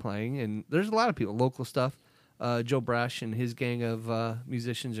band is playing, and there's a lot of people, local stuff. Joe Brash and his gang of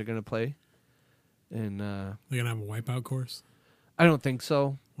musicians are going to play. And They're gonna have a wipeout course. I don't think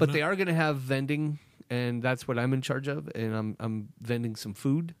so, but not? they are going to have vending, and that's what I'm in charge of. And I'm vending some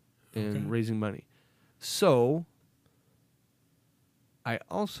food and Okay. raising money. So I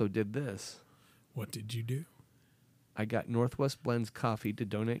also did this. What did you do? I got Northwest Blends Coffee to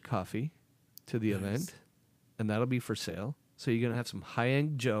donate coffee to the Nice. event, and that'll be for sale. So you're going to have some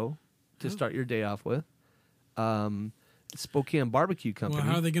high-end Joe to start your day off with. Spokane Barbecue Company.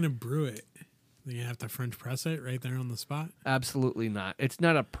 Well, how are they gonna brew it? They're gonna have to French press it right there on the spot. Absolutely not. It's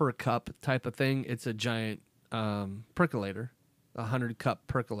not a per cup type of thing. It's a giant percolator, 100-cup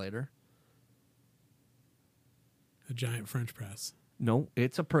percolator. A giant French press. No,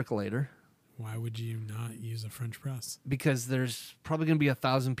 it's a percolator Why would you not use a French press? because there's probably going to be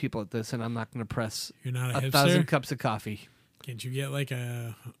 1,000 people at this, and I'm not going to press You're not a 1,000 hipster. cups of coffee. Can't you get like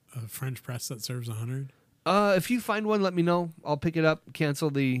a French press that serves 100? If you find one, let me know. I'll pick it up. Cancel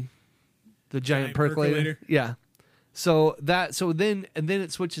the giant percolator. Yeah. So then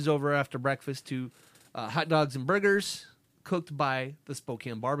it switches over after breakfast to hot dogs and burgers cooked by the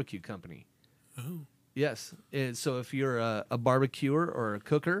Spokane Barbecue Company. Oh, Yes. And so if you're a barbecuer or a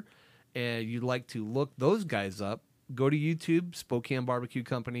cooker and you'd like to look those guys up, go to YouTube, Spokane Barbecue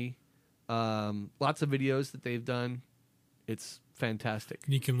Company. Lots of videos that they've done. It's fantastic.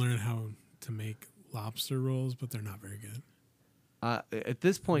 and you can learn how to make lobster rolls, but they're not very good. At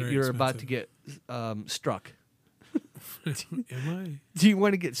this point, Very you're about to get struck. Am Do you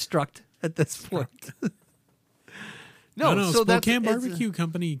want to get struck at this point? I? So that's Spokane it's- Barbecue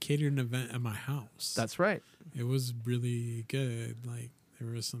Company catered an event at my house. That's right. It was really good. Like there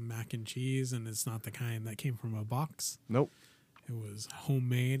was some mac and cheese, and it's not the kind that came from a box. Nope. It was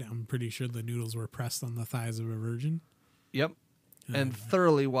homemade. I'm pretty sure the noodles were pressed on the thighs of a virgin. Yep. And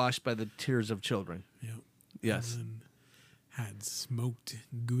thoroughly washed by the tears of children. Yep. Yes, And then had smoked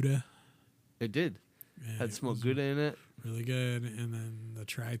Gouda. it did. and Had it smoked was Gouda in it. Really good. And then the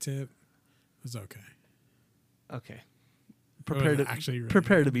tri-tip was okay. Okay. It was actually really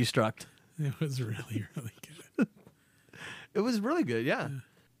prepare to be struck. It was really, really good. It was really good. Yeah.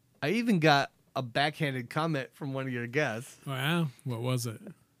 I even got a backhanded comment from one of your guests. Wow. What was it?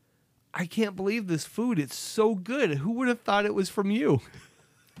 I can't believe this food. It's so good. Who would have thought it was from you?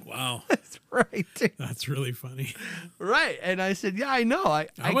 Wow. That's right. That's really funny. Right. And I said, yeah, I know. I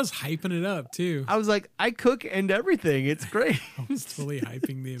was hyping it up too. I was like, I cook and everything. It's great. I was totally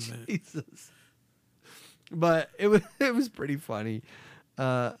hyping the event. Jesus. But it was pretty funny.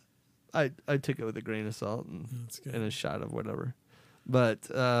 I took it with a grain of salt That's good. and a shot of whatever. But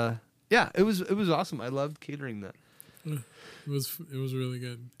yeah, it was awesome. I loved catering that. It was really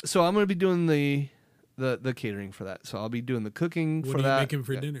good. So I'm gonna be doing the catering for that. So I'll be doing the cooking What for are you that. making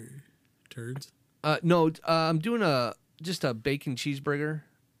for dinner? Turds? No, I'm doing just a bacon cheeseburger,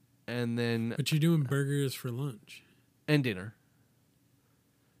 and then But you're doing burgers for lunch. and dinner.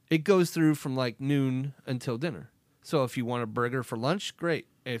 It goes through from like noon until dinner. So if you want a burger for lunch, great.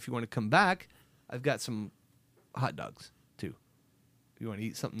 And if you want to come back, I've got some hot dogs too. If you want to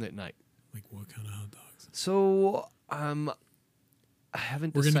eat something at night. Like what kind of hot dogs? So I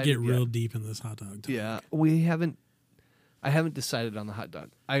haven't. We're gonna decided get yet. real deep in this hot dog talk. Yeah, we haven't. I haven't decided on the hot dog.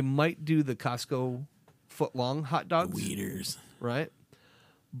 I might do the Costco foot-long hot dogs, Wieners. right?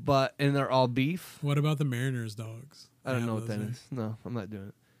 And they're all beef. What about the Mariners dogs? I don't They know have what that those is. No, I'm not doing it.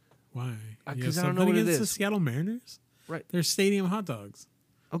 there? Why? You 'cause have I don't know something what it against the is. Seattle Mariners? Right. They're stadium hot dogs.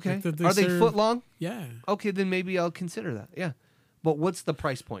 Okay. Like that they Are they serve- foot-long? Yeah. Okay, then maybe I'll consider that. Yeah. But what's the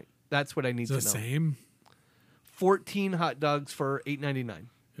price point? That's what I need It's the to know. same. 14 hot dogs for $8.99.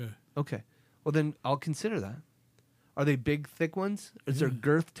 Yeah. Okay. Well, then I'll consider that. Are they big, thick ones? Is there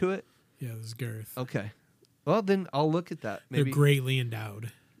girth to it? Yeah, there's girth. Okay. Well, then I'll look at that. Maybe. They're greatly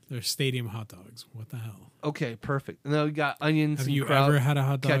endowed. They're stadium hot dogs. What the hell? Okay, perfect. And then we got onions. Have and you kraut, ever had a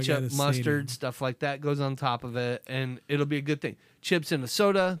hot dog ketchup, at a mustard, stadium? stuff like that goes on top of it, and it'll be a good thing. Chips and a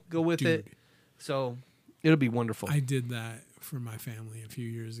soda go with it, so it'll be wonderful. I did that for my family a few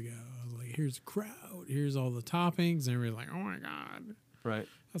years ago. I was like, here's kraut, here's all the toppings, and we're like, oh my god, right.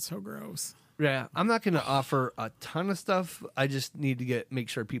 that's so gross. Yeah, I'm not going to offer a ton of stuff. I just need to make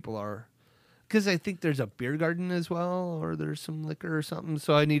sure people are, because I think there's a beer garden as well, or there's some liquor or something.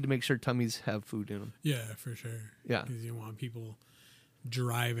 So I need to make sure tummies have food in them. Yeah, for sure. Yeah. Because you want people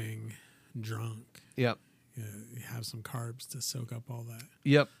driving drunk. Yep. You have some carbs to soak up all that.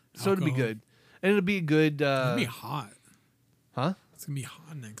 Yep. So it'll be Alcohol. good. And it'll be a good... It'll be hot. Huh? It's going to be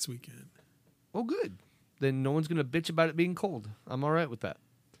hot next weekend. Oh, good. Then no one's going to bitch about it being cold. I'm all right with that.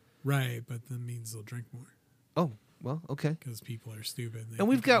 Right, but that means they'll drink more. Oh, well, okay. Because people are stupid. They And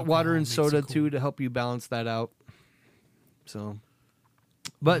we've think got water alcohol and makes soda, it cool. too, to help you balance that out. So...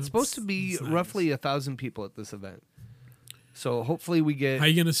 But it's supposed to be that's nice. roughly 1,000 people at this event. So hopefully we get... How are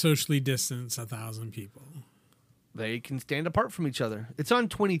you going to socially distance 1,000 people? They can stand apart from each other. It's on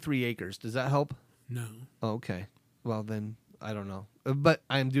 23 acres. Does that help? No. Oh, okay. Well, then, I don't know. But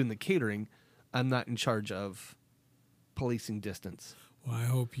I'm doing the catering. I'm not in charge of policing distance. Well, I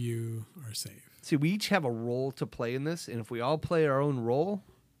hope you are safe. See, we each have a role to play in this, and if we all play our own role,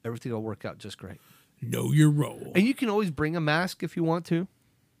 everything will work out just great. Know your role. And you can always bring a mask if you want to.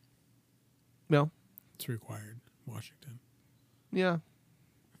 No? It's required. Washington. Yeah.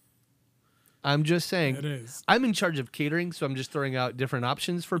 I'm just saying. It is. I'm in charge of catering, so I'm just throwing out different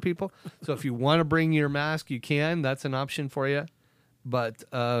options for people. So if you want to bring your mask, you can. That's an option for you. But,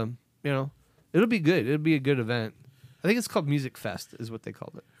 it'll be good. It'll be a good event. I think it's called Music Fest is what they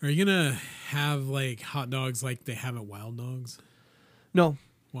called it. Are you going to have like hot dogs like they have at Wild Dogs? No,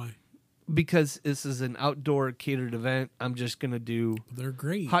 Why? because this is an outdoor catered event. I'm just going to do They're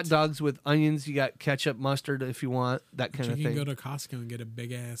great. hot dogs with onions. You got ketchup, mustard if you want, that kind You of can thing. go to Costco and get a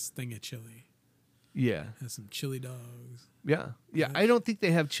big ass thing of chili. Yeah. Have some chili dogs. Yeah. Yeah. I don't think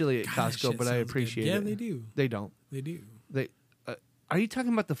they have chili at God, that Costco, shit but I sounds appreciate good. it. Yeah, they do. They don't. They do. They are you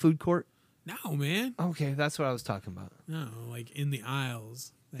talking about the food court? No, man. Okay, that's what I was talking about. No, like in the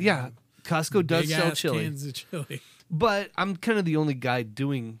aisles. They Yeah, have Costco does sell big-ass chili. cans of chili. But I'm kind of the only guy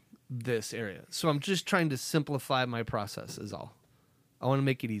doing this area. So I'm just trying to simplify my process is all. I want to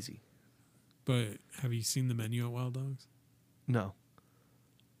make it easy. But have you seen the menu at Wild Dogs? No.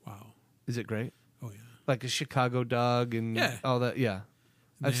 Wow. Is it great? Oh, yeah. Like a Chicago dog and Yeah. all that? Yeah.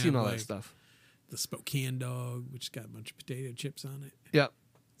 And I've they seen have, all that like, stuff. The Spokane dog, which got a bunch of potato chips on it. Yeah.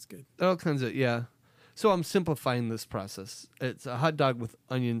 It's good. All kinds of, yeah. So I'm simplifying this process. It's a hot dog with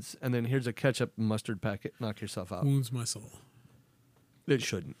onions, and then here's a ketchup and mustard packet. Knock yourself out. Wounds my soul. It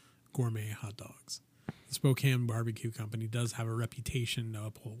shouldn't. Gourmet hot dogs. The Spokane Barbecue Company does have a reputation to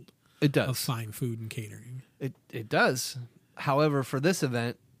uphold It of does. fine food and catering. It does. However, for this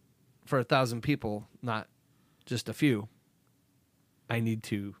event, for 1,000 people, not just a few, I need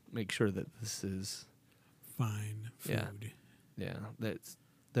to make sure that this is Fine Yeah. food.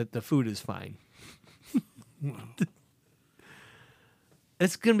 that the food is fine. Wow.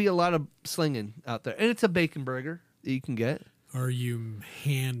 It's gonna be a lot of slinging out there, and it's a bacon burger that you can get. Are you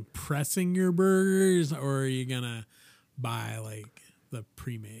hand pressing your burgers, or are you gonna buy like the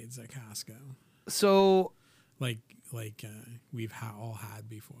pre-mades at Costco, So like we've all had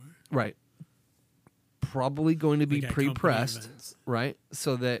before? right, probably going to be Like at company pre-pressed, events. right,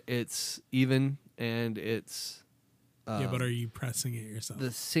 so that it's even and it's Yeah, but are you pressing it yourself?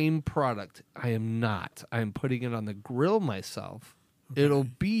 the same product. I am not. I am putting it on the grill myself. Okay. It'll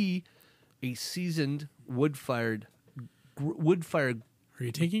be a seasoned wood-fired Are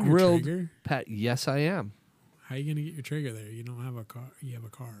you taking grilled your trigger? pat. Yes, I am. How are you gonna get your trigger there? You don't have a car. You have a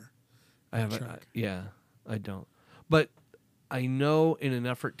car. I have truck. yeah, I don't. But I know in an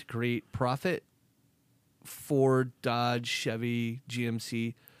effort to create profit, Ford, Dodge, Chevy,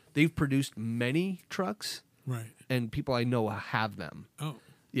 GMC, they've produced many trucks, Right. and people I know have them. Oh,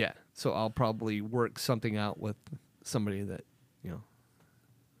 Yeah, so I'll probably work something out with somebody that,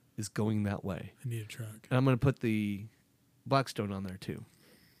 is going that way. I need a truck. And I'm going to put the Blackstone on there too.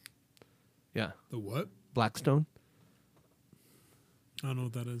 Yeah, The what? Blackstone. I don't know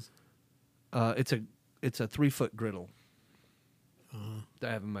what that is. It's a 3-foot griddle Uh-huh. that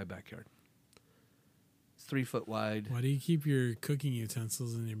I have in my backyard. It's 3 foot wide. Why do you keep your cooking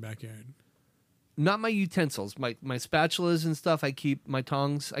utensils in your backyard? Not my utensils, my spatulas and stuff. I keep my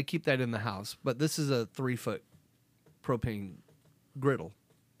tongs. I keep that in the house. But this is a 3-foot propane griddle.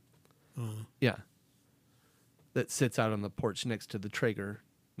 Yeah. That sits out on the porch next to the Traeger,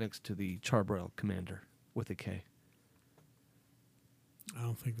 next to the Charbroil Commander with a K. I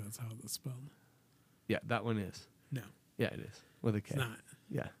don't think that's how it's spelled. Yeah, that one is. No. Yeah, it is with a K. It's not.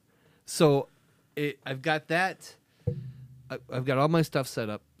 Yeah. So I've got that. I've got all my stuff set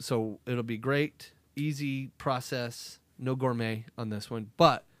up, so it'll be great, easy process, no gourmet on this one,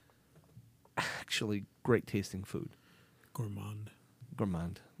 but actually great tasting food. Gourmand.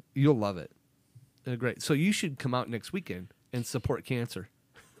 You'll love it. Great. So you should come out next weekend and support cancer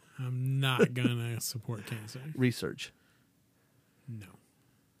I'm not gonna support cancer. research. No.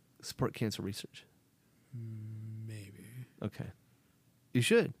 Support cancer research. Maybe. Okay. You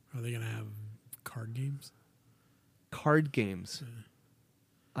should. Are they gonna have card games? Card games.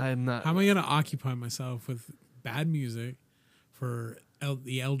 I'm not. How am I gonna occupy myself with bad music for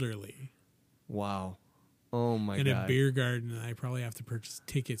the elderly Wow. Oh my in God. a beer garden that I probably have to purchase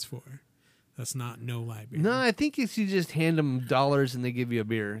tickets for? That's not no live beer. No, I think if you just hand them dollars and they give you a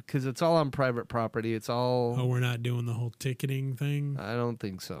beer, because it's all on private property. It's all. Oh, we're not doing the whole ticketing thing I don't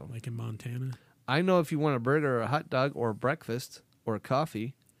think so. like in Montana. I know if you want a burger or a hot dog or breakfast or a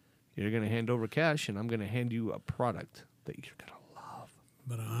coffee, you're going to hand over cash, and I'm going to hand you a product that you're going to love.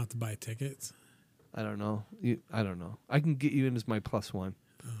 But I don't have to buy tickets. I don't know. I don't know. I can get you in as my +1.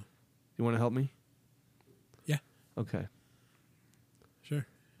 Oh. You want to help me? Yeah. Okay. Sure.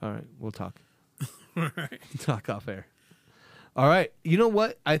 All right. We'll talk. All right. Talk off air. All right. You know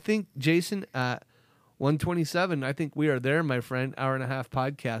what? I think, Jason, at 127, I think we are there, my friend. Hour and a half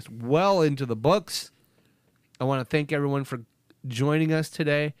podcast. Well into the books. I want to thank everyone for joining us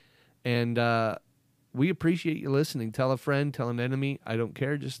today. And we appreciate you listening. Tell a friend, tell an enemy. I don't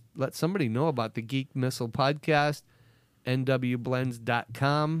care. Just let somebody know about the Geek Missile Podcast,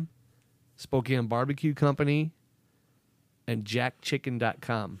 nwblends.com, Spokane Barbecue Company, and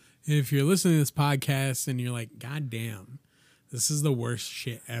jackchicken.com. If you're listening to this podcast and you're like, God damn, this is the worst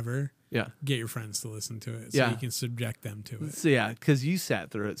shit ever, Yeah. get your friends to listen to it so Yeah. you can subject them to it. So, yeah, because you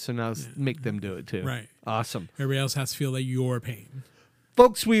sat through it, so now make them do it too. Right. Awesome. Everybody else has to feel like your pain.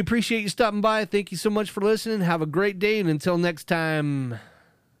 Folks, we appreciate you stopping by. Thank you so much for listening. Have a great day, and until next time,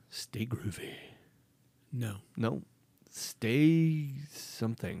 stay groovy. No. No, stay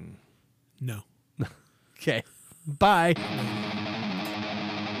something. No. Okay. Bye.